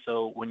 even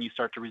so, when you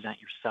start to resent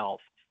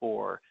yourself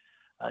for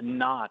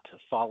not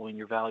following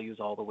your values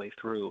all the way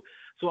through.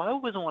 So I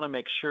always want to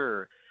make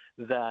sure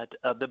that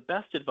the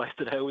best advice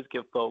that I always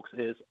give folks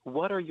is,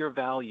 what are your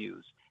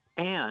values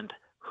and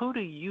who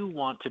do you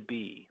want to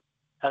be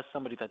as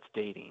somebody that's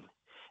dating?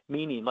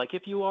 Meaning, like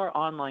if you are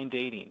online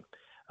dating,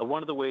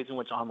 one of the ways in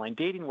which online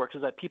dating works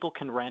is that people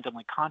can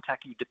randomly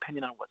contact you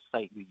depending on what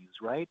site you use,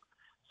 right?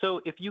 So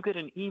if you get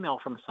an email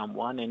from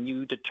someone and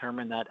you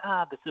determine that,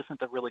 this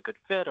isn't a really good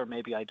fit, or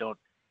maybe I don't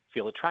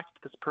feel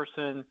attracted to this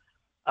person,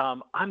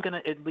 I'm going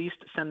to at least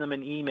send them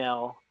an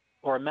email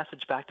or a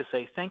message back to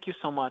say, thank you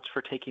so much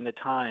for taking the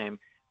time.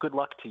 Good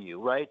luck to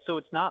you, right? So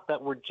it's not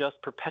that we're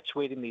just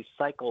perpetuating these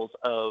cycles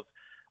of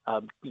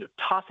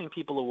tossing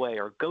people away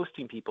or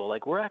ghosting people.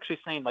 Like, we're actually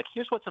saying, like,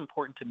 here's what's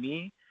important to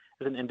me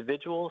as an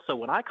individual. So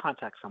when I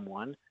contact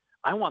someone,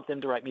 I want them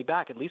to write me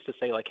back, at least to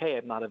say, like, hey,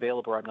 I'm not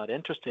available or I'm not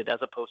interested, as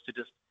opposed to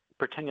just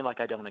pretending like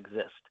I don't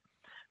exist.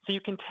 So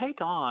you can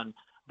take on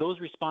those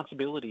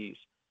responsibilities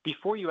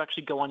before you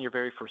actually go on your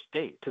very first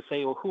date, to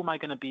say, well, who am I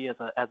going to be as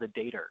a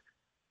dater?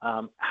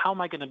 How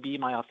am I going to be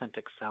my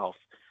authentic self?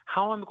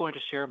 How am I going to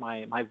share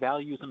my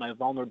values and my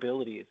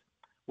vulnerabilities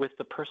with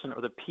the person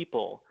or the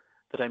people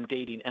that I'm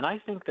dating? And I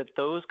think that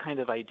those kind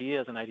of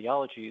ideas and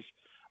ideologies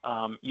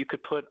you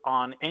could put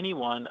on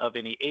anyone of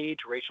any age,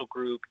 racial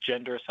group,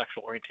 gender,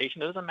 sexual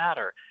orientation. It doesn't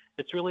matter.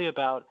 It's really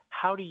about,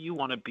 how do you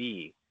want to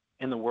be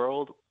in the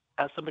world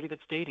as somebody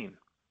that's dating?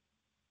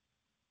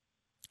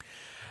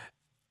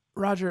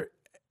 Roger,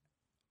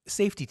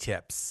 safety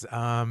tips,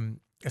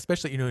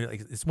 especially,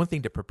 like, it's one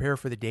thing to prepare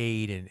for the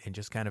date and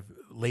just kind of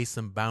lay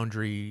some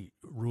boundary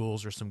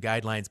rules or some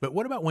guidelines. But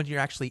what about when you're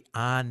actually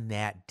on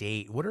that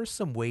date? What are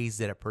some ways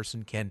that a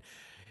person can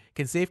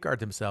safeguard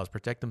themselves,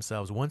 protect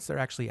themselves once they're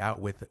actually out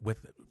with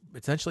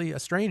essentially a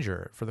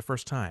stranger for the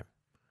first time?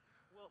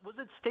 Well, was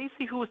it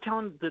Stacy who was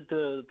telling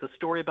the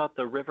story about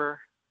the river?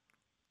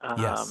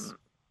 Yes.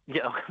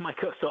 Yeah, oh my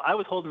God. So I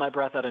was holding my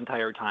breath that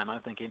entire time.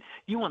 I'm thinking,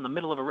 you in the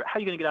middle of how are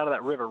you going to get out of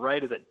that river,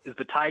 right? Is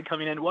the tide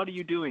coming in? What are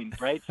you doing,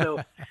 right? So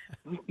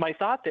my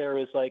thought there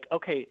is like,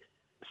 okay,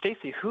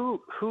 Stacy,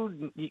 who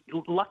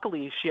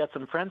luckily she had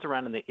some friends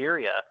around in the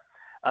area.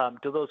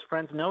 Do those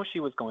friends know she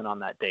was going on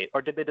that date,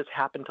 or did they just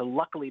happen to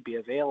luckily be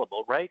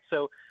available, right?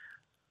 So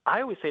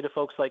I always say to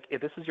folks, like,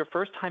 if this is your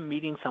first time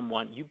meeting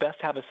someone, you best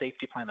have a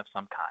safety plan of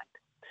some kind.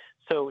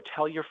 So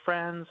tell your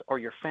friends or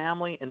your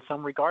family in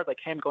some regard, like,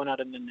 hey, I'm going out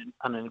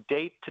on a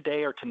date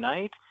today or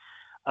tonight.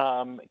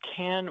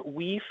 Can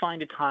we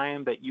find a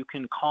time that you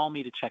can call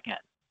me to check in?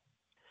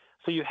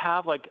 So you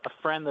have like a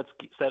friend that's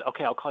said,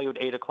 okay, I'll call you at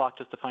 8 o'clock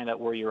just to find out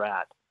where you're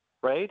at,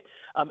 right?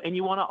 And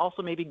you want to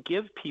also maybe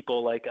give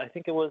people, like, I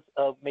think it was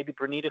maybe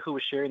Bernita who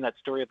was sharing that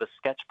story of the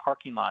sketch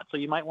parking lot. So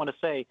you might want to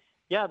say,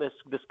 yeah, this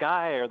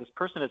guy or this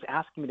person is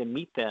asking me to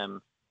meet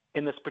them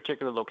in this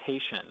particular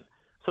location,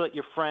 so that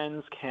your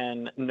friends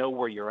can know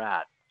where you're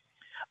at.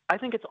 I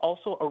think it's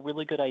also a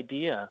really good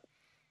idea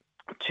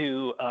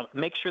to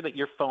make sure that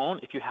your phone,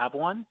 if you have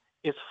one,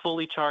 is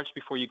fully charged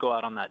before you go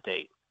out on that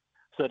date.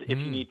 So that if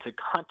you need to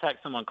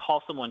contact someone,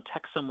 call someone,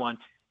 text someone,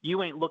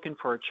 you ain't looking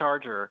for a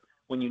charger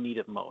when you need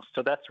it most.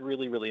 So that's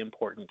really, really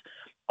important.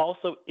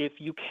 Also, if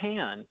you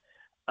can,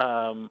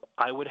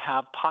 I would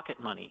have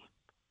pocket money.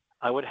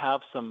 I would have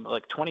some,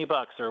 like, $20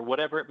 or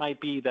whatever it might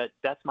be,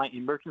 that's my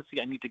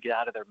emergency. I need to get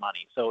out of there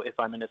money. So if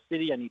I'm in a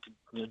city, I need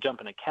to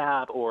jump in a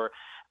cab, or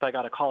if I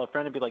got to call a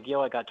friend and be like,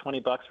 yo, I got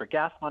 $20 for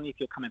gas money, if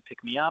you'll come and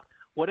pick me up,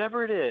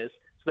 whatever it is,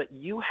 so that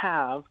you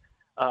have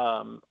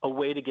a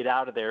way to get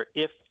out of there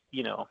if,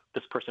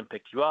 this person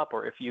picked you up,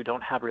 or if you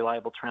don't have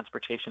reliable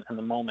transportation in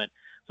the moment.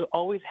 So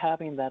always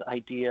having that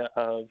idea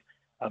of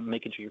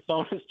making sure your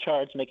phone is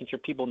charged, making sure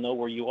people know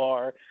where you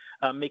are,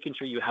 making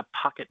sure you have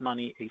pocket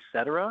money,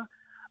 etc.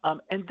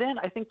 And then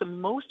I think the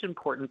most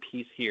important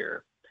piece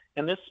here,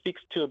 and this speaks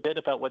to a bit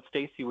about what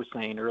Stacy was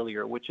saying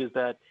earlier, which is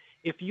that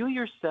if you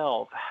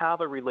yourself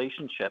have a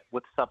relationship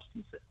with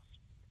substances,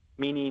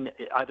 meaning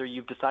either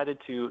you've decided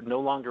to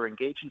no longer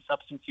engage in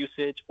substance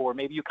usage, or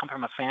maybe you come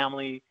from a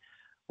family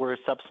where a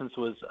substance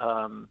was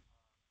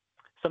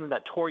something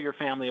that tore your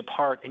family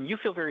apart, and you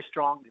feel very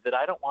strongly that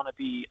I don't want to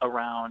be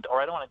around,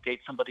 or I don't want to date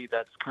somebody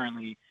that's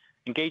currently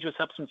engaged with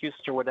substance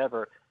usage or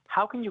whatever,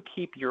 how can you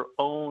keep your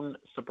own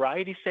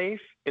sobriety safe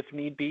if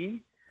need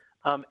be?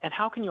 And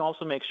how can you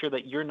also make sure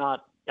that you're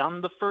not,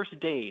 on the first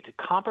date,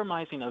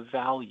 compromising a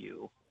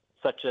value,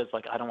 such as,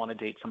 like, I don't want to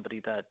date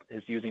somebody that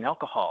is using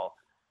alcohol?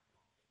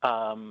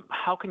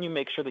 How can you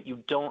make sure that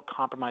you don't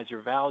compromise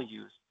your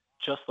values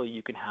just so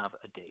you can have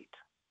a date?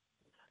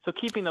 So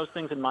keeping those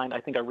things in mind,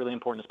 I think, are really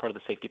important as part of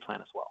the safety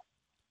plan as well.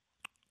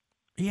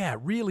 Yeah,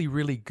 really,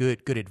 really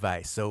good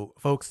advice. So,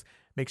 folks,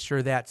 make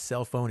sure that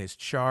cell phone is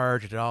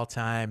charged at all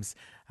times,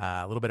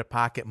 a little bit of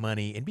pocket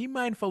money, and be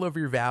mindful of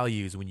your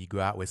values when you go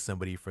out with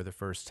somebody for the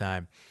first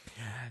time.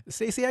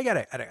 Stacey, I got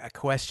a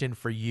question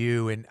for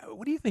you. And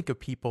what do you think of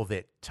people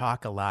that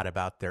talk a lot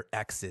about their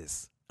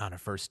exes on a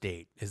first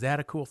date? Is that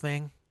a cool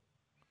thing?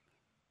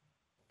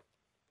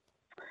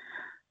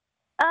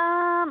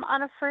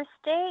 On a first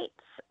date,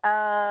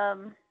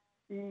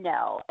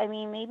 no. I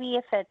mean, maybe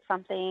if it's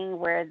something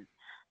where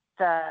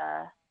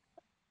the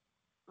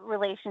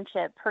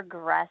relationship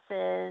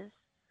progresses,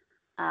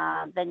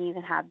 then you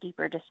can have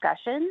deeper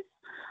discussions.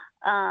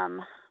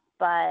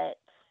 But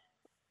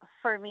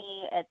for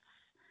me, it's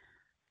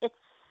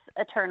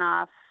a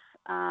turnoff,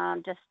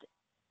 just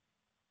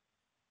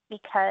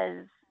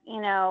because,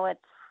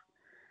 it's,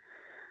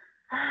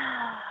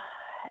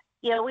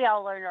 we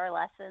all learned our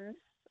lessons.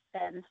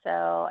 And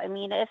so, I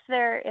mean, if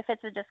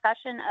it's a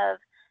discussion of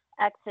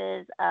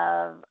exes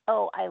of,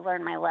 oh, I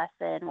learned my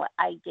lesson, what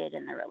I did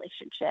in the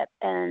relationship,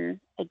 and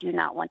I do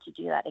not want to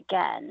do that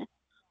again,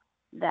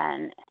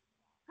 then,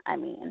 I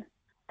mean,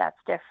 that's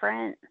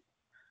different.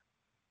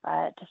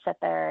 But to sit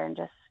there and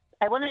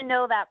I want to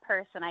know that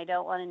person. I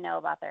don't want to know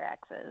about their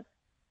exes.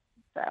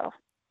 So.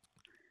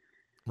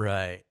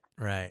 Right.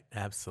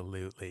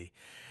 Absolutely.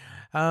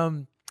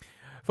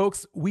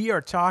 Folks, we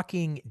are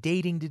talking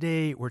dating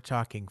today. We're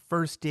talking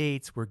first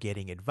dates. We're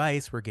getting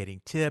advice. We're getting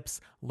tips,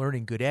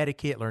 learning good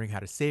etiquette, learning how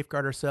to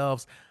safeguard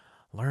ourselves,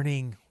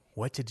 learning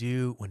what to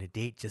do when a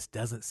date just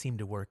doesn't seem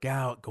to work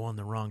out, go in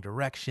the wrong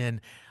direction.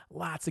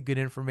 Lots of good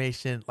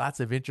information, lots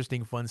of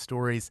interesting, fun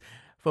stories.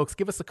 Folks,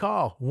 give us a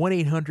call,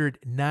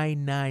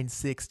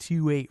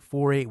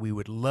 1-800-996-2848. We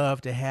would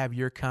love to have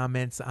your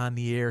comments on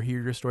the air,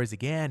 hear your stories.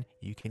 Again,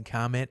 you can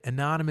comment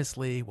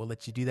anonymously. We'll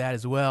let you do that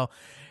as well.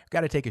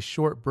 Got to take a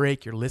short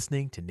break. You're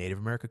listening to Native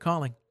America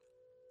Calling.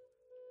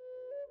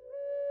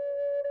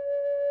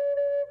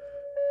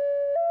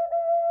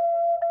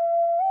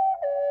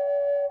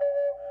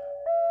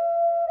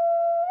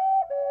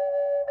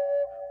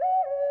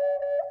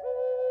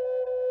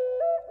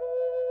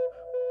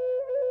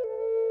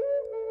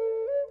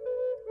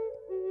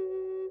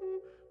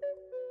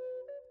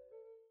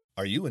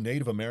 Are you a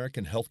Native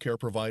American healthcare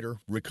provider,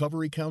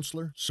 recovery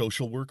counselor,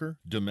 social worker,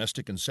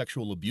 domestic and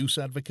sexual abuse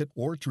advocate,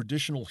 or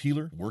traditional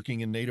healer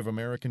working in Native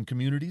American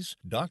communities?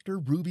 Dr.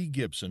 Ruby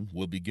Gibson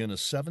will begin a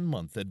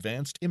 7-month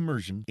advanced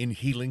immersion in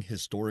healing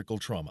historical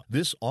trauma.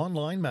 This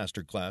online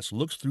masterclass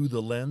looks through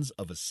the lens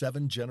of a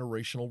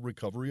 7-generational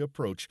recovery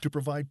approach to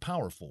provide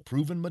powerful,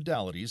 proven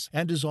modalities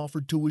and is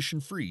offered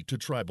tuition-free to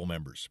tribal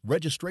members.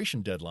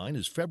 Registration deadline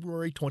is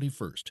February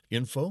 21st.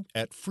 Info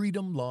at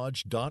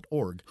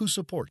freedomlodge.org, who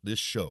support this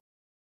show.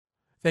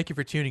 Thank you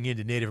for tuning in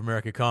to Native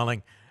America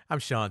Calling. I'm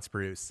Sean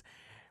Spruce.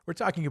 We're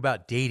talking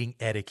about dating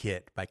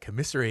etiquette by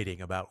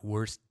commiserating about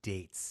worst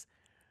dates.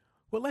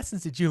 What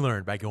lessons did you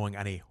learn by going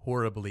on a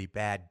horribly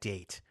bad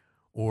date?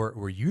 Or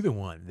were you the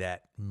one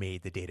that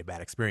made the date a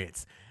bad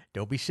experience?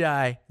 Don't be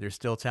shy. There's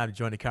still time to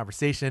join the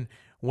conversation.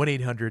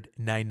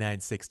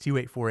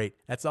 1-800-996-2848.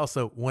 That's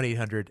also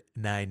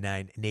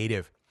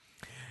 1-800-99-NATIVE.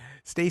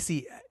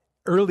 Stacy,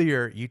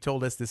 earlier you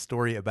told us this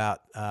story about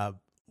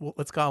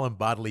let's call him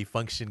bodily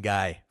function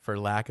guy, for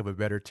lack of a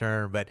better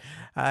term. But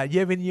you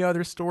have any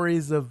other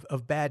stories of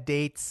bad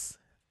dates?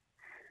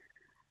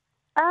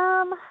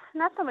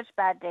 Not so much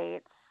bad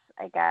dates,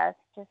 I guess.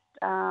 Just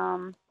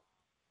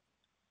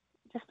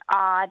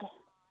odd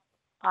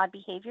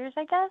behaviors,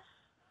 I guess,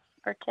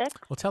 or tics.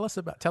 Well, tell us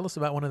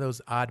about one of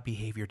those odd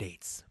behavior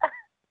dates.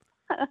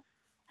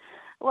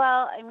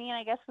 Well, I mean,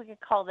 I guess we could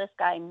call this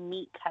guy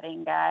meat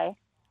cutting guy.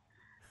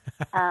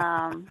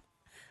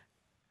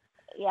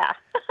 Yeah.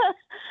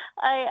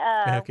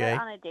 I okay.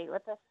 went on a date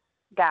with this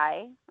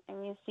guy. I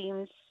mean, it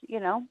seems,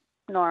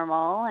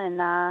 normal.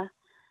 And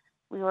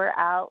we were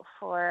out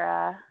for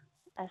a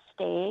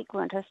steak. We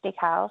went to a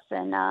steakhouse.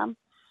 And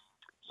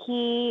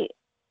we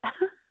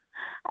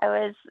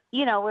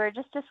were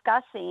just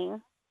discussing.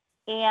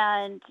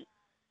 And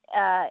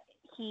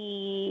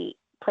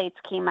plates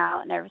came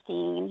out and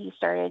everything. And he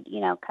started,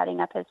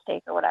 cutting up his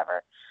steak or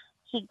whatever.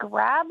 He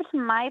grabbed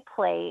my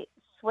plate,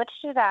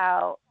 switched it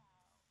out.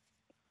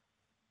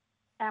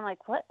 And I'm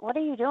like, what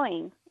are you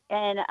doing?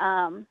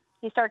 And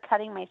he started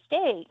cutting my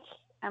steak.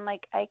 I'm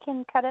like, I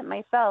can cut it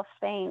myself,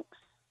 thanks.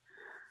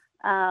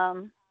 I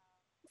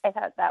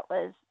thought that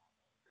was,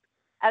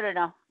 I don't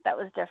know, that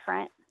was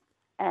different.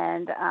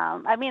 And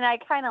I mean, I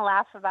kind of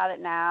laugh about it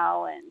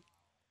now. And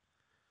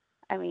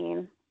I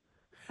mean,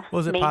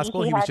 was it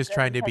possible he was just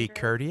trying to be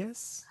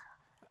courteous?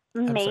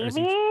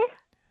 Maybe.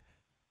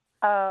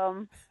 I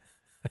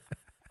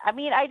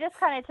mean, I just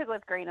kind of took it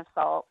with a grain of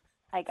salt,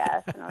 I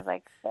guess. And I was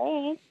like,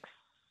 thanks.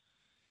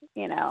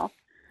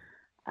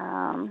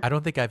 I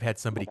don't think I've had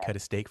somebody cut a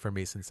steak for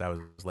me since I was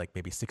like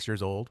maybe 6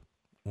 years old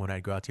when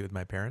I'd go out to eat with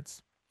my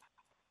parents.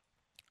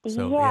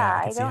 So yeah,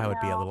 I can see how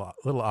it'd be a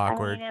little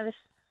awkward. I mean,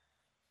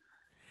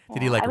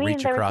 did he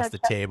reach across the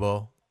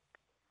table?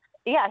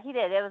 Yeah, he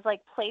did. It was like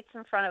plates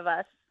in front of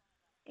us.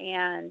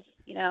 And,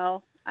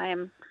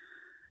 I'm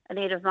a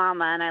Native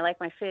mama and I like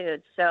my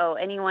food. So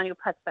anyone who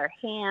puts their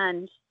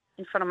hand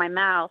in front of my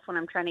mouth when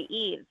I'm trying to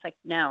eat, it's like,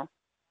 no.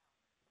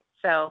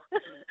 So,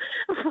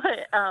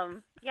 but,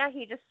 yeah,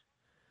 he just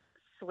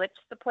switched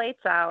the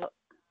plates out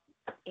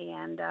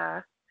and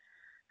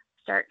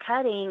start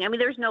cutting. I mean,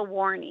 there's no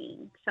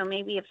warning. So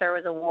maybe if there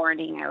was a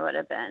warning, I would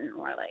have been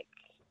more like,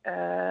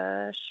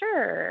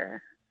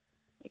 sure,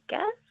 I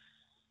guess.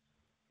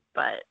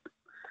 but,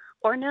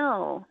 or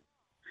no.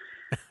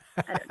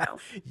 I don't know.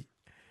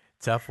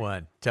 Tough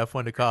one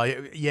to call.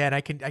 Yeah, and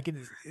I can.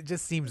 It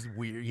just seems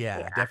weird.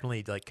 Yeah.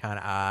 Definitely like kind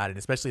of odd, and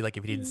especially like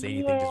if he didn't say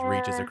anything, just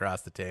reaches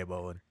across the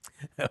table. And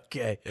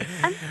okay.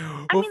 I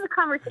mean, the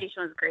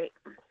conversation was great.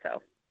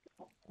 So.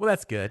 Well,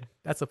 that's good.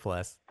 That's a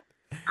plus.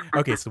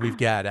 Okay, so we've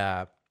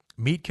got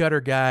meat cutter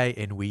guy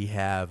and we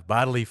have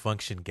bodily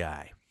function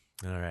guy.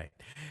 All right,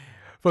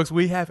 folks,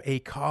 we have a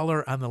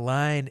caller on the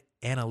line,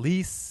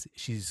 Annalise.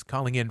 She's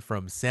calling in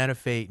from Santa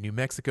Fe, New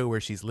Mexico, where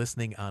she's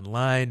listening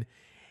online.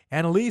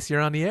 Annalise,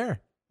 you're on the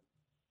air.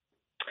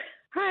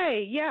 Hi,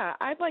 yeah,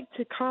 I'd like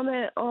to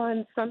comment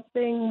on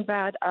something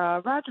that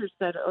Roger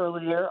said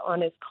earlier on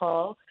his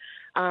call,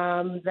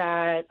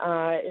 that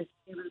if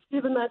you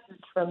receive a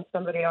message from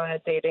somebody on a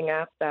dating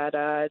app that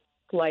it's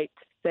polite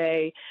to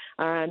say,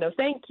 no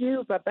thank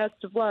you, but best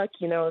of luck,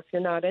 if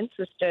you're not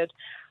interested.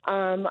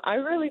 I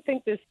really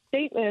think this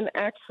statement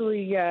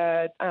actually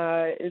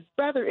is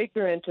rather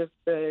ignorant of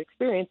the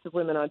experience of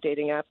women on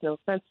dating apps. No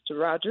offense to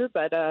Roger,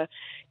 but,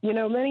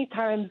 many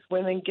times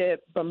women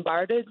get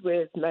bombarded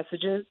with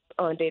messages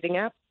on dating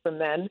apps from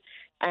men,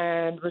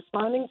 and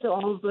responding to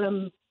all of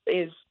them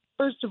is,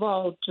 first of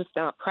all, just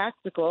not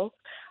practical.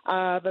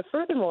 But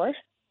furthermore,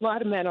 a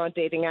lot of men on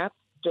dating apps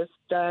just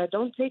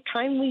don't take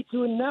kindly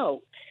to a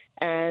no.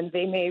 And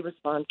they may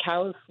respond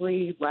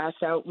callously,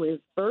 lash out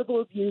with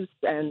verbal abuse,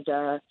 and,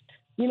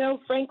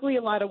 frankly,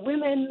 a lot of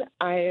women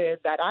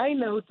that I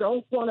know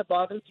don't want to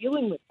bother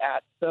dealing with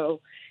that. So,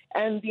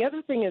 and the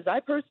other thing is, I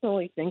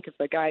personally think if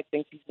a guy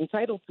thinks he's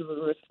entitled to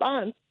a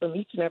response from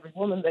each and every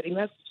woman that he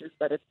messages,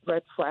 that it's a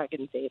red flag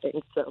in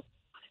dating. So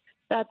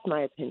that's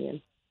my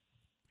opinion.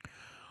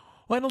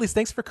 Well, Annalise,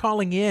 thanks for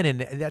calling in,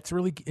 and that's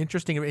really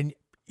interesting. And,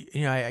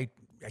 I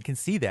can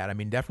see that. I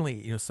mean,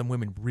 definitely, some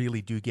women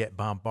really do get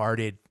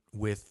bombarded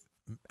with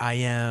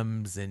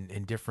IMs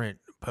and different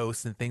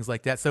posts and things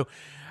like that. So,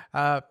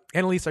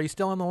 Annalise, are you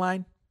still on the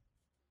line?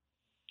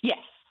 Yes.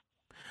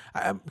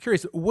 I'm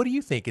curious, what do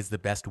you think is the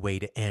best way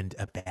to end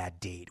a bad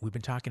date? We've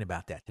been talking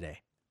about that today.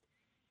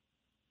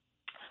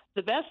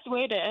 The best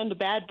way to end a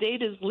bad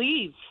date is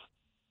leave.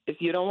 If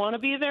you don't want to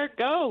be there,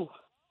 go.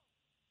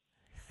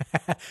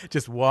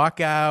 Just walk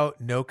out,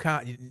 no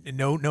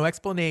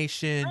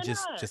explanation,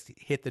 just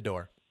hit the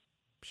door.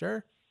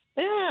 Sure.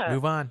 Yeah.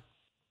 Move on.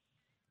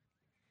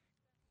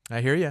 I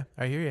hear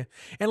you.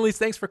 Annalise,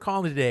 thanks for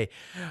calling today.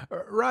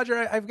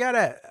 Roger, I've got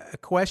a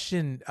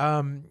question.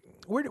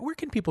 Where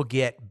can people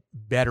get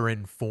better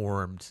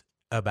informed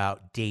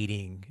about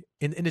dating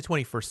in the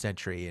 21st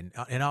century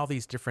and all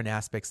these different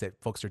aspects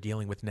that folks are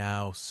dealing with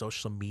now,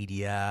 social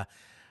media,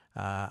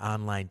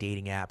 online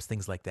dating apps,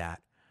 things like that?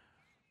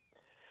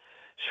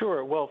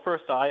 Sure. Well,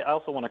 first, I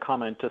also want to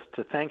comment just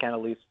to thank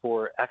Annalise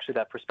for actually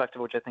that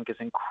perspective, which I think is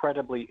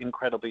incredibly,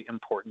 incredibly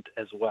important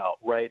as well,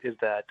 right? Is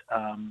that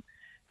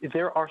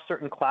there are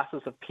certain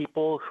classes of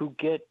people who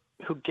get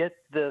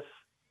this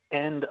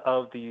end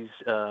of these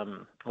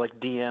like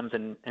DMs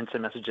and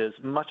instant messages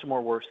much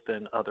more worse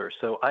than others.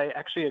 So I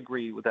actually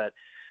agree with that.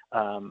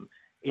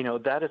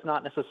 That is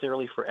not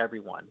necessarily for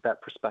everyone,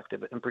 that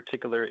perspective. In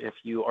particular, if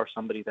you are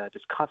somebody that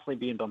is constantly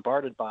being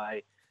bombarded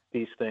by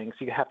these things,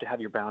 you have to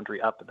have your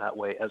boundary up that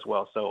way as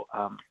well. So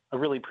I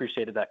really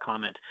appreciated that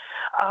comment.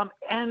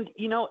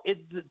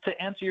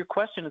 To answer your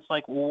question, it's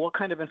like, well, what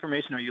kind of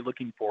information are you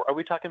looking for? Are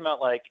we talking about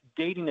like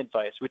dating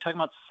advice? Are we talking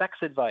about sex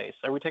advice?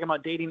 Are we talking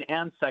about dating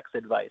and sex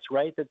advice,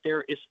 right? That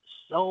there is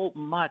so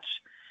much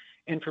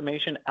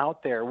information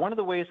out there. One of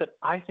the ways that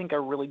I think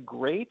are really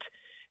great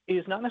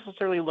is not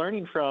necessarily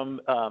learning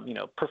from,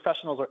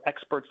 professionals or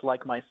experts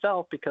like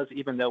myself, because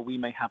even though we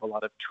may have a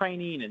lot of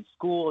training in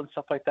school and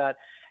stuff like that,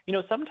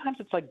 sometimes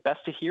it's like best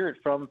to hear it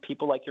from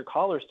people like your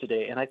callers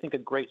today. And I think a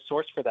great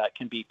source for that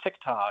can be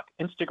TikTok,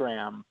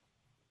 Instagram,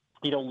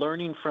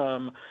 learning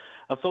from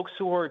folks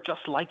who are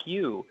just like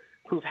you,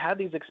 who've had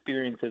these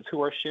experiences,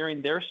 who are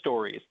sharing their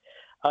stories.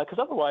 Because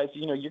otherwise,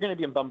 you're going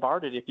to be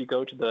bombarded if you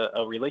go to the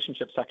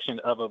relationship section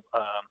of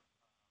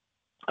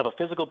a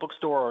physical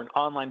bookstore or an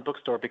online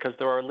bookstore, because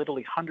there are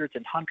literally hundreds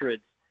and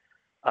hundreds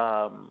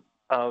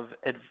of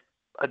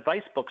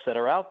advice books that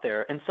are out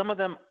there, and some of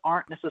them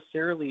aren't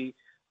necessarily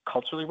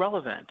culturally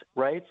relevant,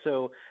 right?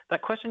 So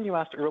that question you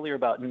asked earlier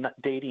about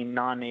dating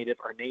non-native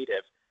or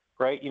native,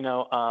 right?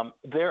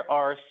 There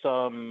are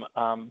some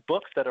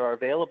books that are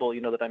available,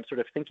 that I'm sort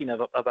of thinking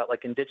of about,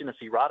 like Indigenous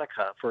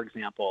Erotica, for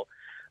example,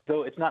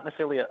 though it's not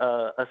necessarily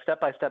a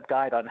step-by-step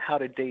guide on how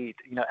to date,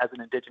 as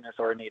an Indigenous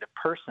or a Native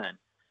person.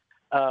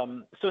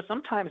 So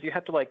sometimes you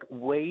have to like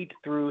wade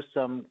through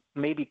some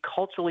maybe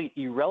culturally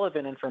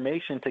irrelevant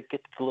information to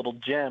get to the little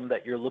gem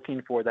that you're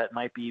looking for that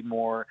might be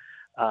more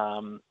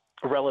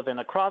relevant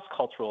across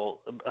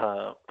cultural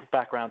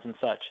backgrounds and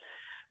such.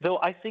 Though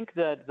I think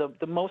that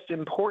the most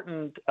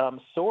important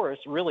source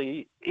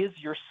really is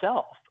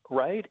yourself,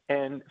 right?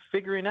 And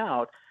figuring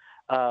out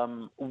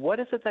what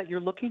is it that you're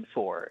looking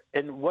for,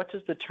 and what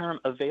does the term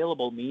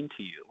available mean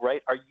to you,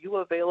 right? Are you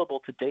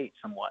available to date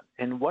someone?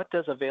 And what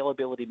does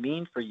availability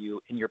mean for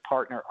you in your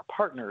partner or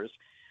partners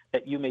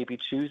that you may be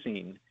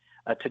choosing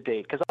to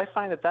date, because I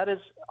find that is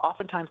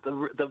oftentimes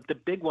the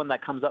big one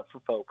that comes up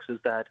for folks is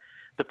that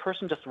the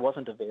person just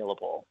wasn't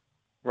available,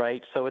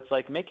 right? So it's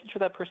like making sure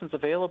that person's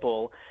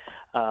available,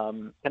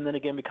 and then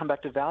again we come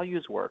back to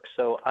values work.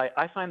 So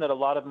I find that a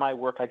lot of my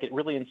work, I get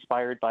really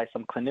inspired by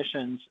some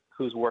clinicians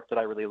whose work that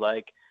I really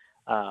like,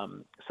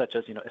 such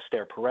as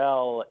Esther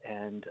Perel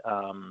and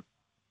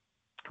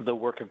the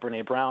work of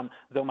Brene Brown.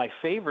 Though my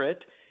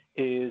favorite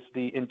is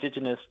the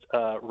Indigenous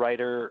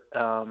writer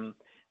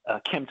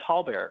Kim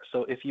Tallbear.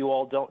 So if you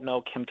all don't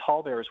know Kim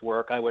Tallbear's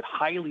work, I would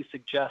highly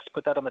suggest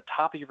put that on the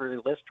top of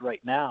your list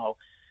right now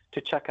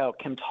to check out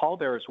Kim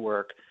Tallbear's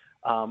work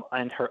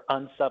and her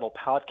Unsettled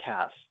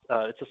podcast.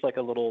 It's just like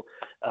a little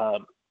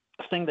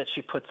thing that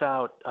she puts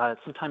out,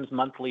 sometimes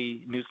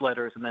monthly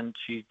newsletters, and then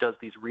she does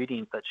these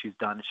readings that she's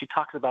done. And she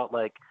talks about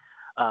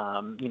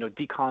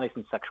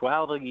decolonizing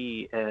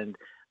sexuality and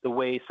the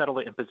way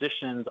settler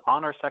impositions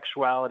on our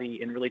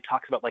sexuality, and really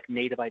talks about like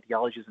Native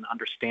ideologies and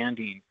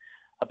understanding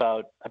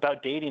about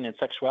dating and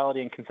sexuality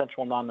and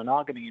consensual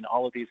non-monogamy and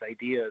all of these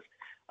ideas.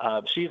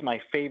 She's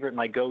my favorite,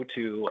 my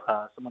go-to,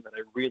 someone that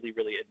I really,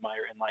 really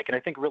admire and like, and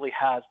I think really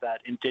has that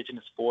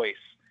Indigenous voice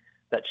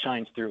that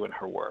shines through in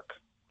her work.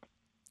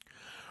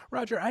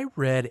 Roger, I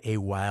read a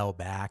while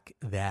back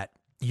that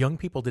young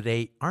people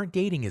today aren't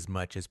dating as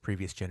much as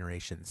previous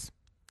generations.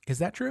 Is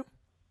that true?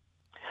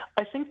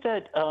 I think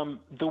that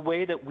the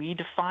way that we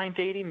define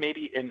dating,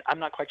 maybe, and I'm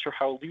not quite sure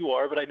how you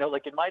are, but I know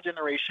like in my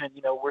generation,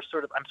 I'm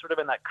sort of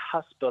in that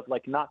cusp of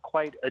like not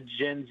quite a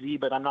Gen Z,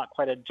 but I'm not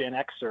quite a Gen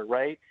Xer,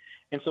 right?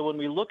 And so when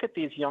we look at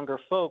these younger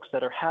folks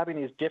that are having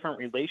these different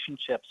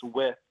relationships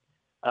with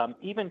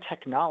even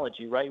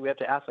technology, right? We have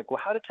to ask like,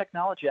 well, how did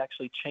technology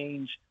actually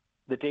change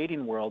the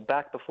dating world?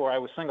 Back before I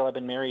was single, I've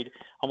been married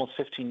almost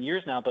 15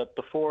 years now, but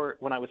before,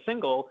 when I was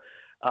single,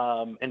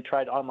 and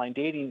tried online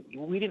dating,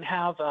 we didn't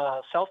have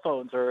cell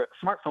phones or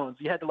smartphones.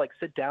 You had to like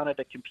sit down at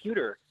a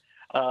computer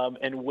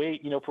and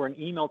wait, for an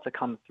email to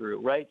come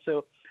through, right?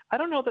 So I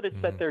don't know that it's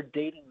that they're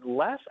dating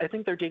less. I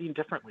think they're dating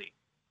differently.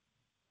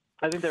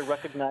 I think they're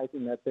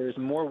recognizing that there's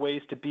more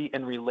ways to be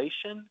in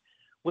relation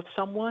with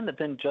someone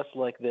than just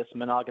like this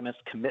monogamous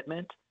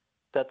commitment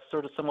that's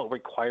sort of somewhat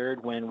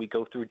required when we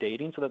go through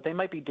dating, so that they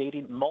might be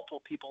dating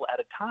multiple people at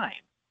a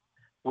time,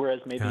 whereas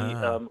maybe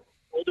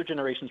older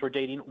generations were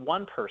dating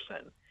one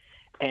person.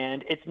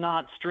 And it's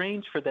not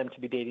strange for them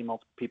to be dating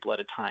multiple people at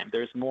a time.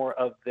 There's more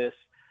of this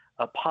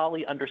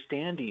poly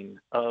understanding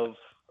of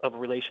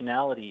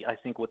relationality, I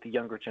think, with the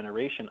younger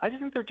generation. I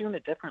just think they're doing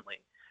it differently.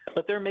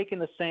 But they're making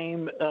the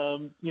same,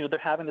 they're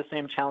having the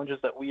same challenges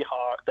that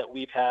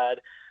we've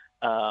had,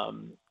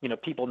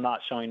 people not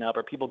showing up,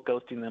 or people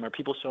ghosting them, or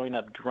people showing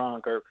up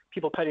drunk, or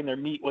people petting their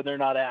meat when they're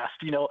not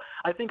asked.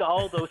 I think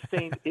all those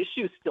same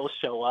issues still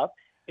show up.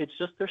 It's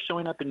just they're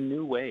showing up in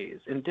new ways,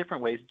 in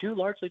different ways, due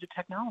largely to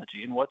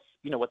technology and what's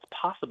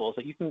possible. Is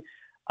that you can,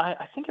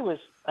 I think it was,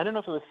 I don't know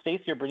if it was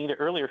Stacey or Bernita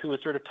earlier who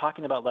was sort of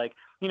talking about like,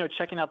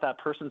 checking out that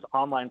person's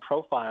online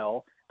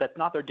profile that's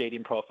not their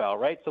dating profile,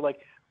 right? So like,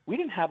 we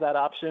didn't have that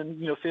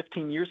option,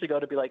 15 years ago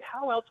to be like,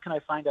 how else can I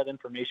find out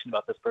information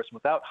about this person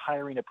without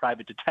hiring a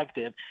private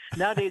detective?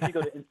 Nowadays, you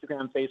go to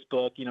Instagram,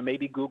 Facebook,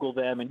 maybe Google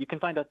them, and you can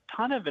find a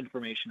ton of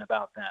information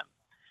about them.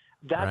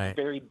 That's right.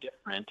 Very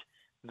different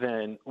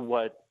than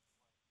what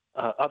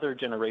other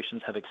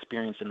generations have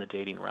experienced in the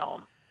dating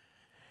realm.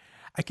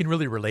 I can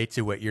really relate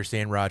to what you're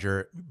saying,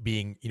 Roger,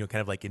 being, kind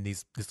of like in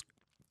this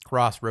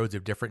crossroads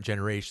of different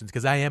generations,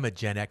 because I am a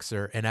Gen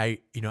Xer, and I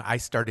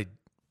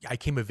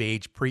came of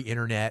age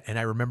pre-internet, and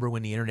I remember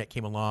when the internet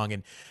came along,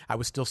 and I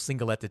was still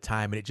single at the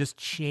time, and it just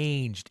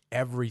changed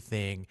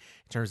everything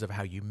in terms of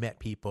how you met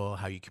people,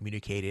 how you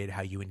communicated,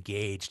 how you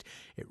engaged.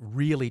 It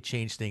really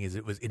changed things.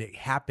 And it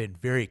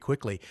happened very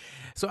quickly.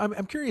 So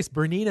I'm curious,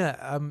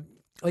 Bernita,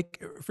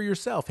 like for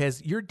yourself,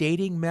 has your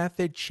dating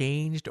method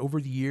changed over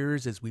the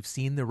years as we've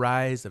seen the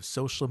rise of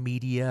social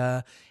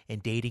media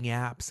and dating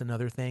apps and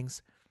other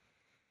things?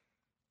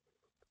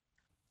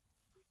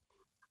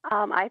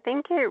 I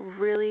think it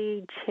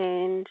really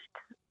changed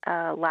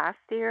last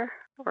year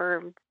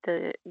or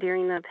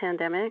during the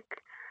pandemic.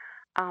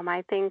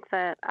 I think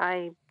that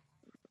I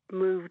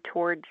moved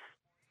towards,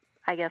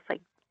 I guess,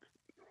 like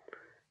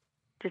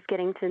just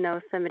getting to know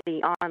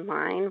somebody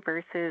online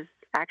versus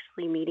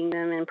actually meeting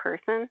them in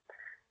person.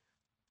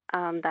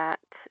 That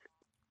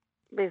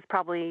is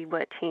probably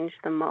what changed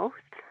the most.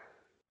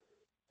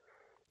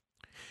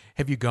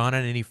 Have you gone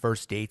on any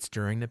first dates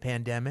during the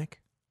pandemic?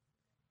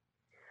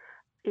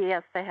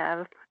 Yes, I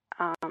have.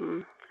 I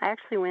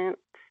actually went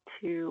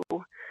to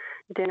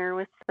dinner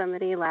with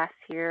somebody last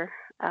year.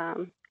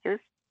 It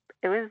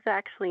was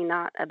actually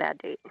not a bad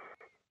date.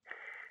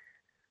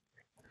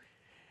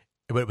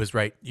 But it was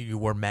right. You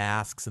wore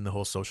masks and the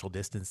whole social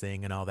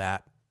distancing and all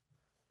that.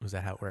 Was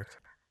that how it worked?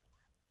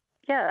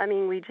 Yeah, I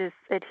mean, we just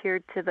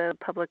adhered to the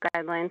public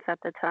guidelines at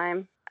the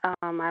time.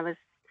 I was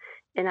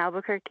in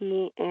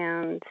Albuquerque,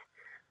 and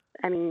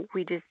I mean,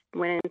 we just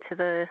went into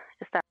the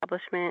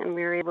establishment and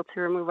we were able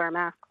to remove our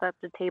masks at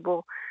the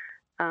table.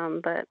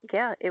 But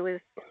yeah, it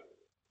wasn't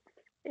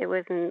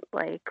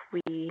like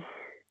we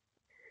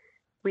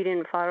we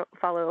didn't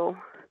follow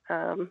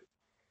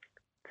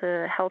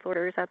the health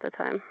orders at the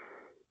time.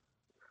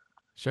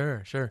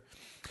 Sure.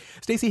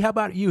 Stacey, how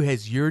about you?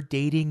 Has your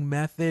dating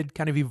method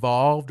kind of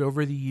evolved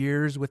over the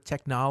years with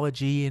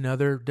technology and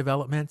other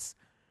developments?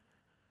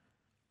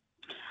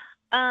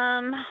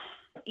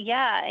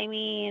 Yeah, I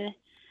mean,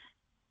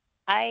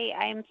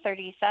 I'm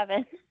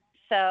 37,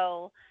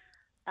 so,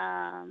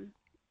 and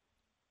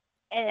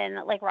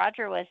like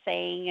Roger was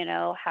saying,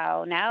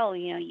 how now,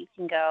 you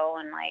can go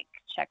and like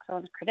check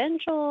someone's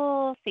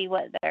credentials, see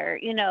what they're,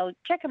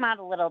 check them out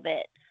a little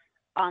bit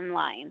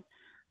online.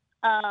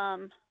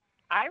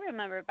 I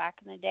remember back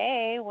in the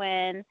day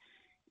when,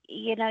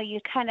 you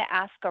kind of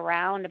ask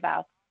around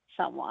about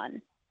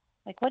someone,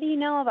 like, what do you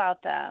know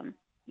about them?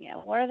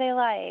 What are they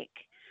like?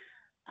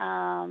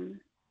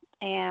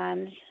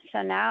 And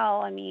so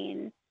now, I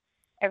mean,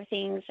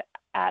 everything's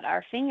at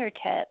our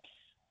fingertips.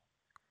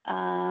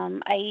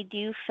 I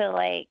do feel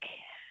like,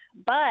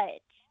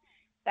 but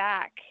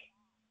back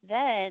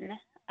then,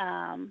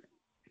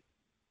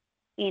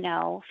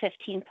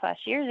 15 plus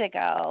years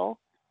ago,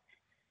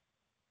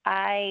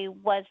 I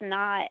was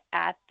not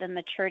at the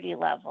maturity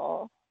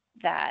level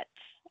that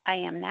I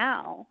am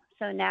now.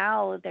 So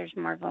now there's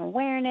more of an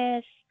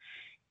awareness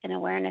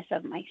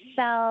of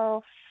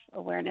myself,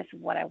 awareness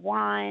of what I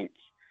want.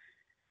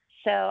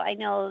 So I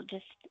know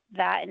just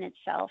that in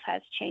itself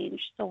has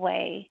changed the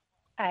way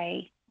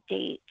I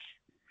date.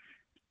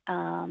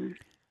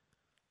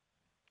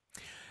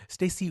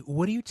 Stacey,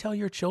 what do you tell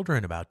your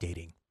children about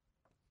dating?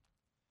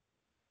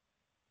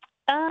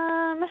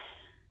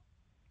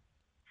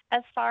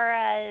 As far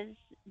as,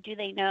 do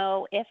they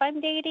know if I'm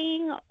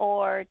dating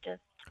or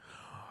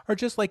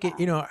just like, I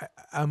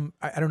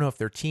don't know if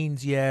they're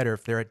teens yet or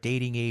if they're at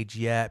dating age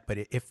yet, but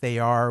if they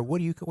are, what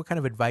kind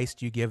of advice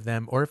do you give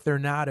them? Or if they're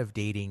not of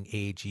dating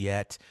age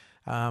yet,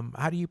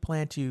 how do you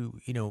plan to,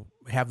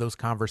 have those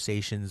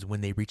conversations when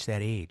they reach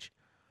that age?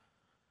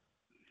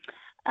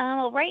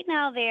 Well, right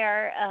now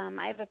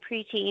I have a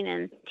preteen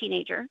and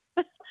teenager.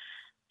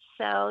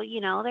 So,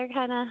 they're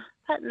kind of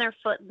putting their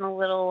foot in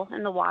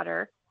the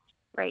water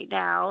right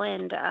now.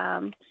 And,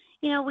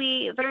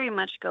 we very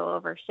much go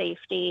over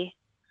safety.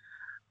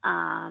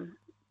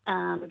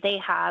 They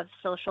have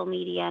social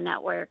media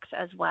networks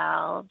as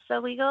well.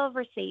 So we go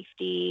over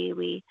safety.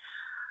 We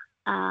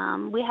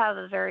have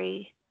a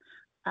very,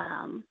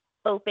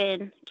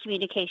 open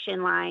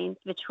communication line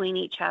between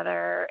each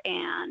other.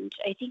 And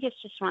I think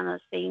it's just one of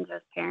those things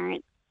as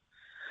parents,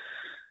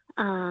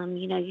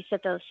 you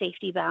set those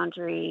safety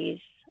boundaries,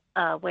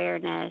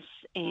 awareness,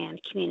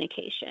 and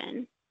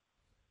communication.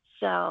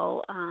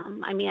 So,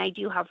 I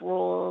do have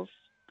rules.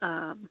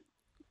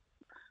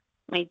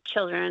 My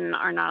children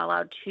are not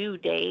allowed to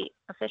date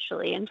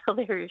officially until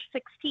they're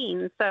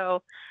 16.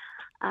 So,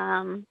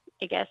 I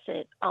guess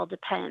it all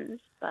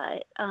depends.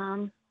 But,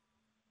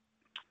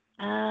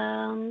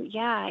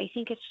 I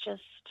think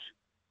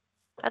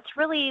that's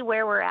really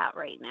where we're at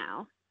right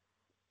now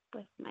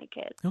with my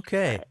kids.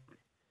 Okay.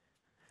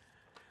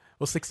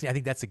 Well, 16, I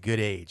think that's a good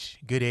age,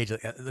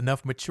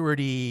 enough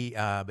maturity,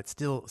 but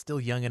still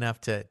young enough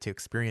to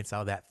experience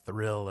all that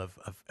thrill of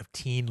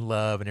teen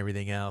love and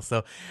everything else.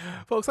 So,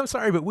 folks, I'm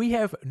sorry, but we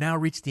have now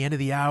reached the end of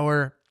the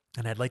hour,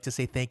 and I'd like to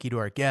say thank you to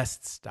our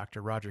guests,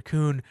 Dr. Roger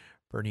Kuhn,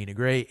 Bernina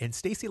Gray, and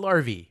Stacey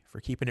Larvey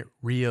for keeping it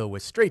real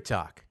with straight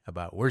talk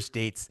about worst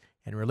dates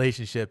and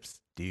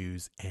relationships,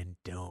 do's and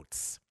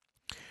don'ts.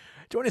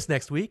 Join us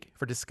next week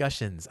for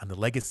discussions on the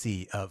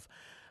legacy of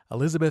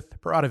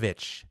Elizabeth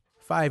Peratrovich,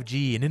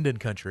 5G in Indian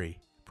country,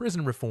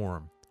 prison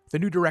reform, the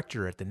new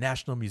director at the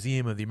National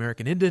Museum of the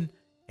American Indian,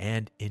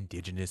 and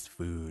indigenous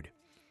food.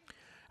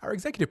 Our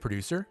executive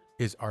producer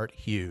is Art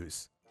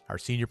Hughes. Our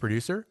senior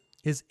producer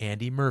is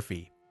Andy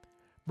Murphy.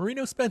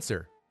 Marino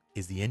Spencer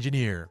is the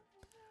engineer.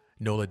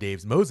 Nola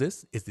Daves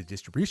Moses is the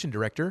distribution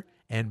director,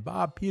 and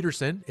Bob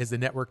Peterson is the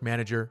network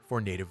manager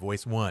for Native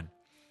Voice One.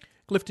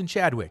 Clifton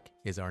Chadwick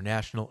is our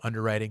national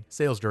underwriting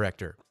sales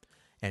director.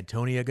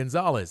 Antonia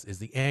Gonzalez is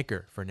the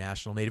anchor for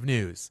National Native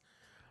News.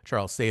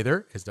 Charles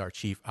Sather is our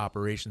Chief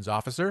Operations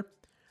Officer.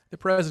 The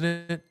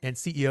President and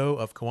CEO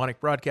of Koahnic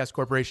Broadcast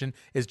Corporation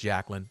is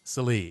Jacqueline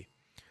Salee.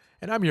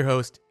 And I'm your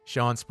host,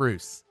 Sean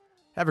Spruce.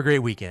 Have a great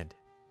weekend.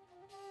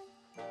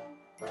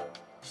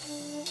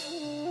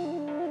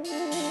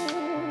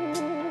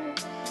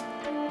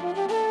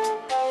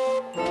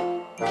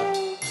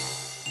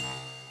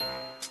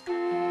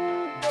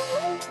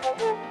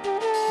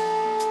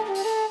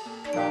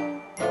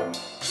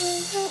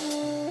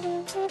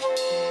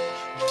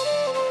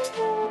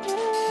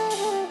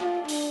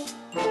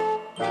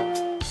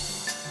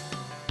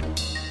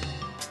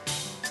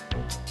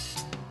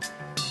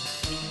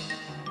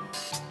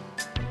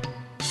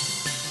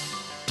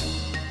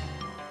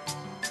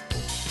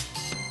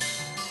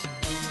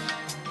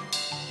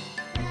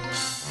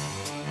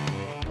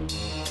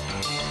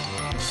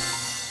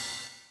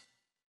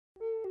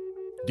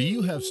 Do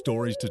you have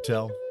stories to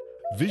tell?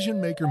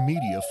 Vision Maker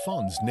Media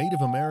funds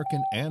Native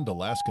American and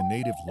Alaska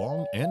Native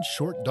long and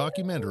short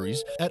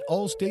documentaries at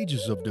all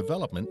stages of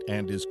development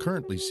and is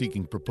currently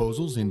seeking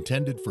proposals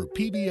intended for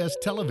PBS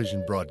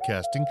television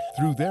broadcasting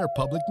through their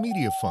public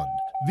media fund.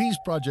 These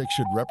projects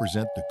should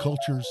represent the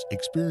cultures,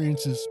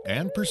 experiences,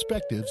 and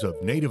perspectives of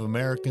Native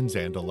Americans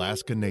and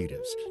Alaska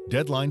Natives.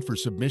 Deadline for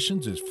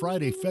submissions is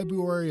Friday,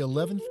 February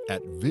 11th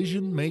at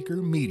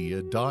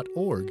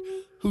visionmakermedia.org,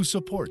 who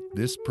support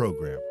this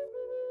program.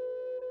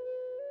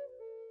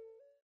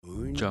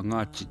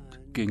 Jangatit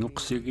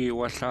kingoqsigi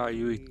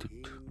walaayuitut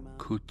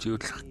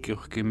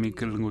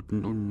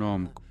kuutiullakkiurkimikilngutun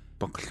unnoom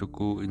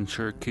paqluku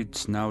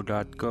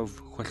insurekidsnow.gov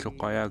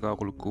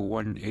walluqayaagaaqulku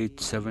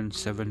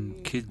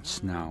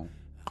 1877-KIDS-NOW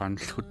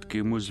qanllut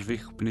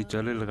kimusvig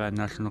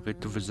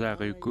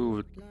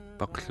pnitalilgaanaalluneqittufasaariukuuvut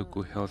paqluku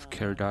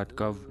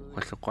healthcare.gov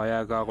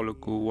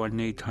walluqayaagaaqulku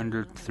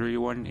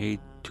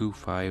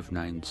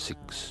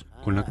 1-800-318-2596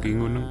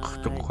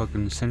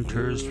 Unakingunengqtuqqakin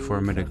Centers for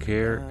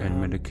Medicare and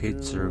Medicaid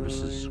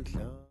Services.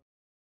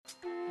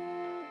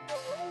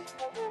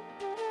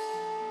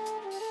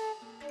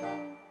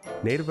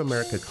 Native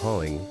America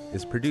Calling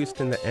is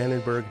produced in the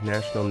Annenberg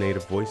National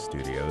Native Voice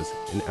Studios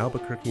in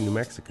Albuquerque, New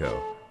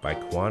Mexico by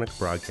Koahnic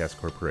Broadcast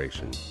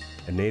Corporation,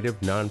 a Native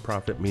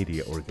nonprofit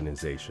media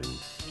organization.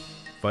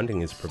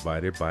 Funding is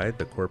provided by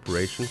the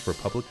Corporation for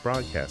Public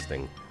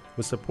Broadcasting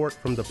with support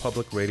from the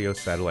Public Radio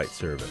Satellite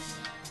Service.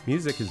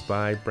 Music is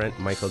by Brent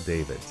Michael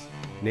Davids.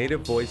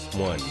 Native Voice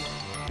One,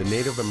 the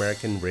Native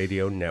American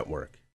Radio Network.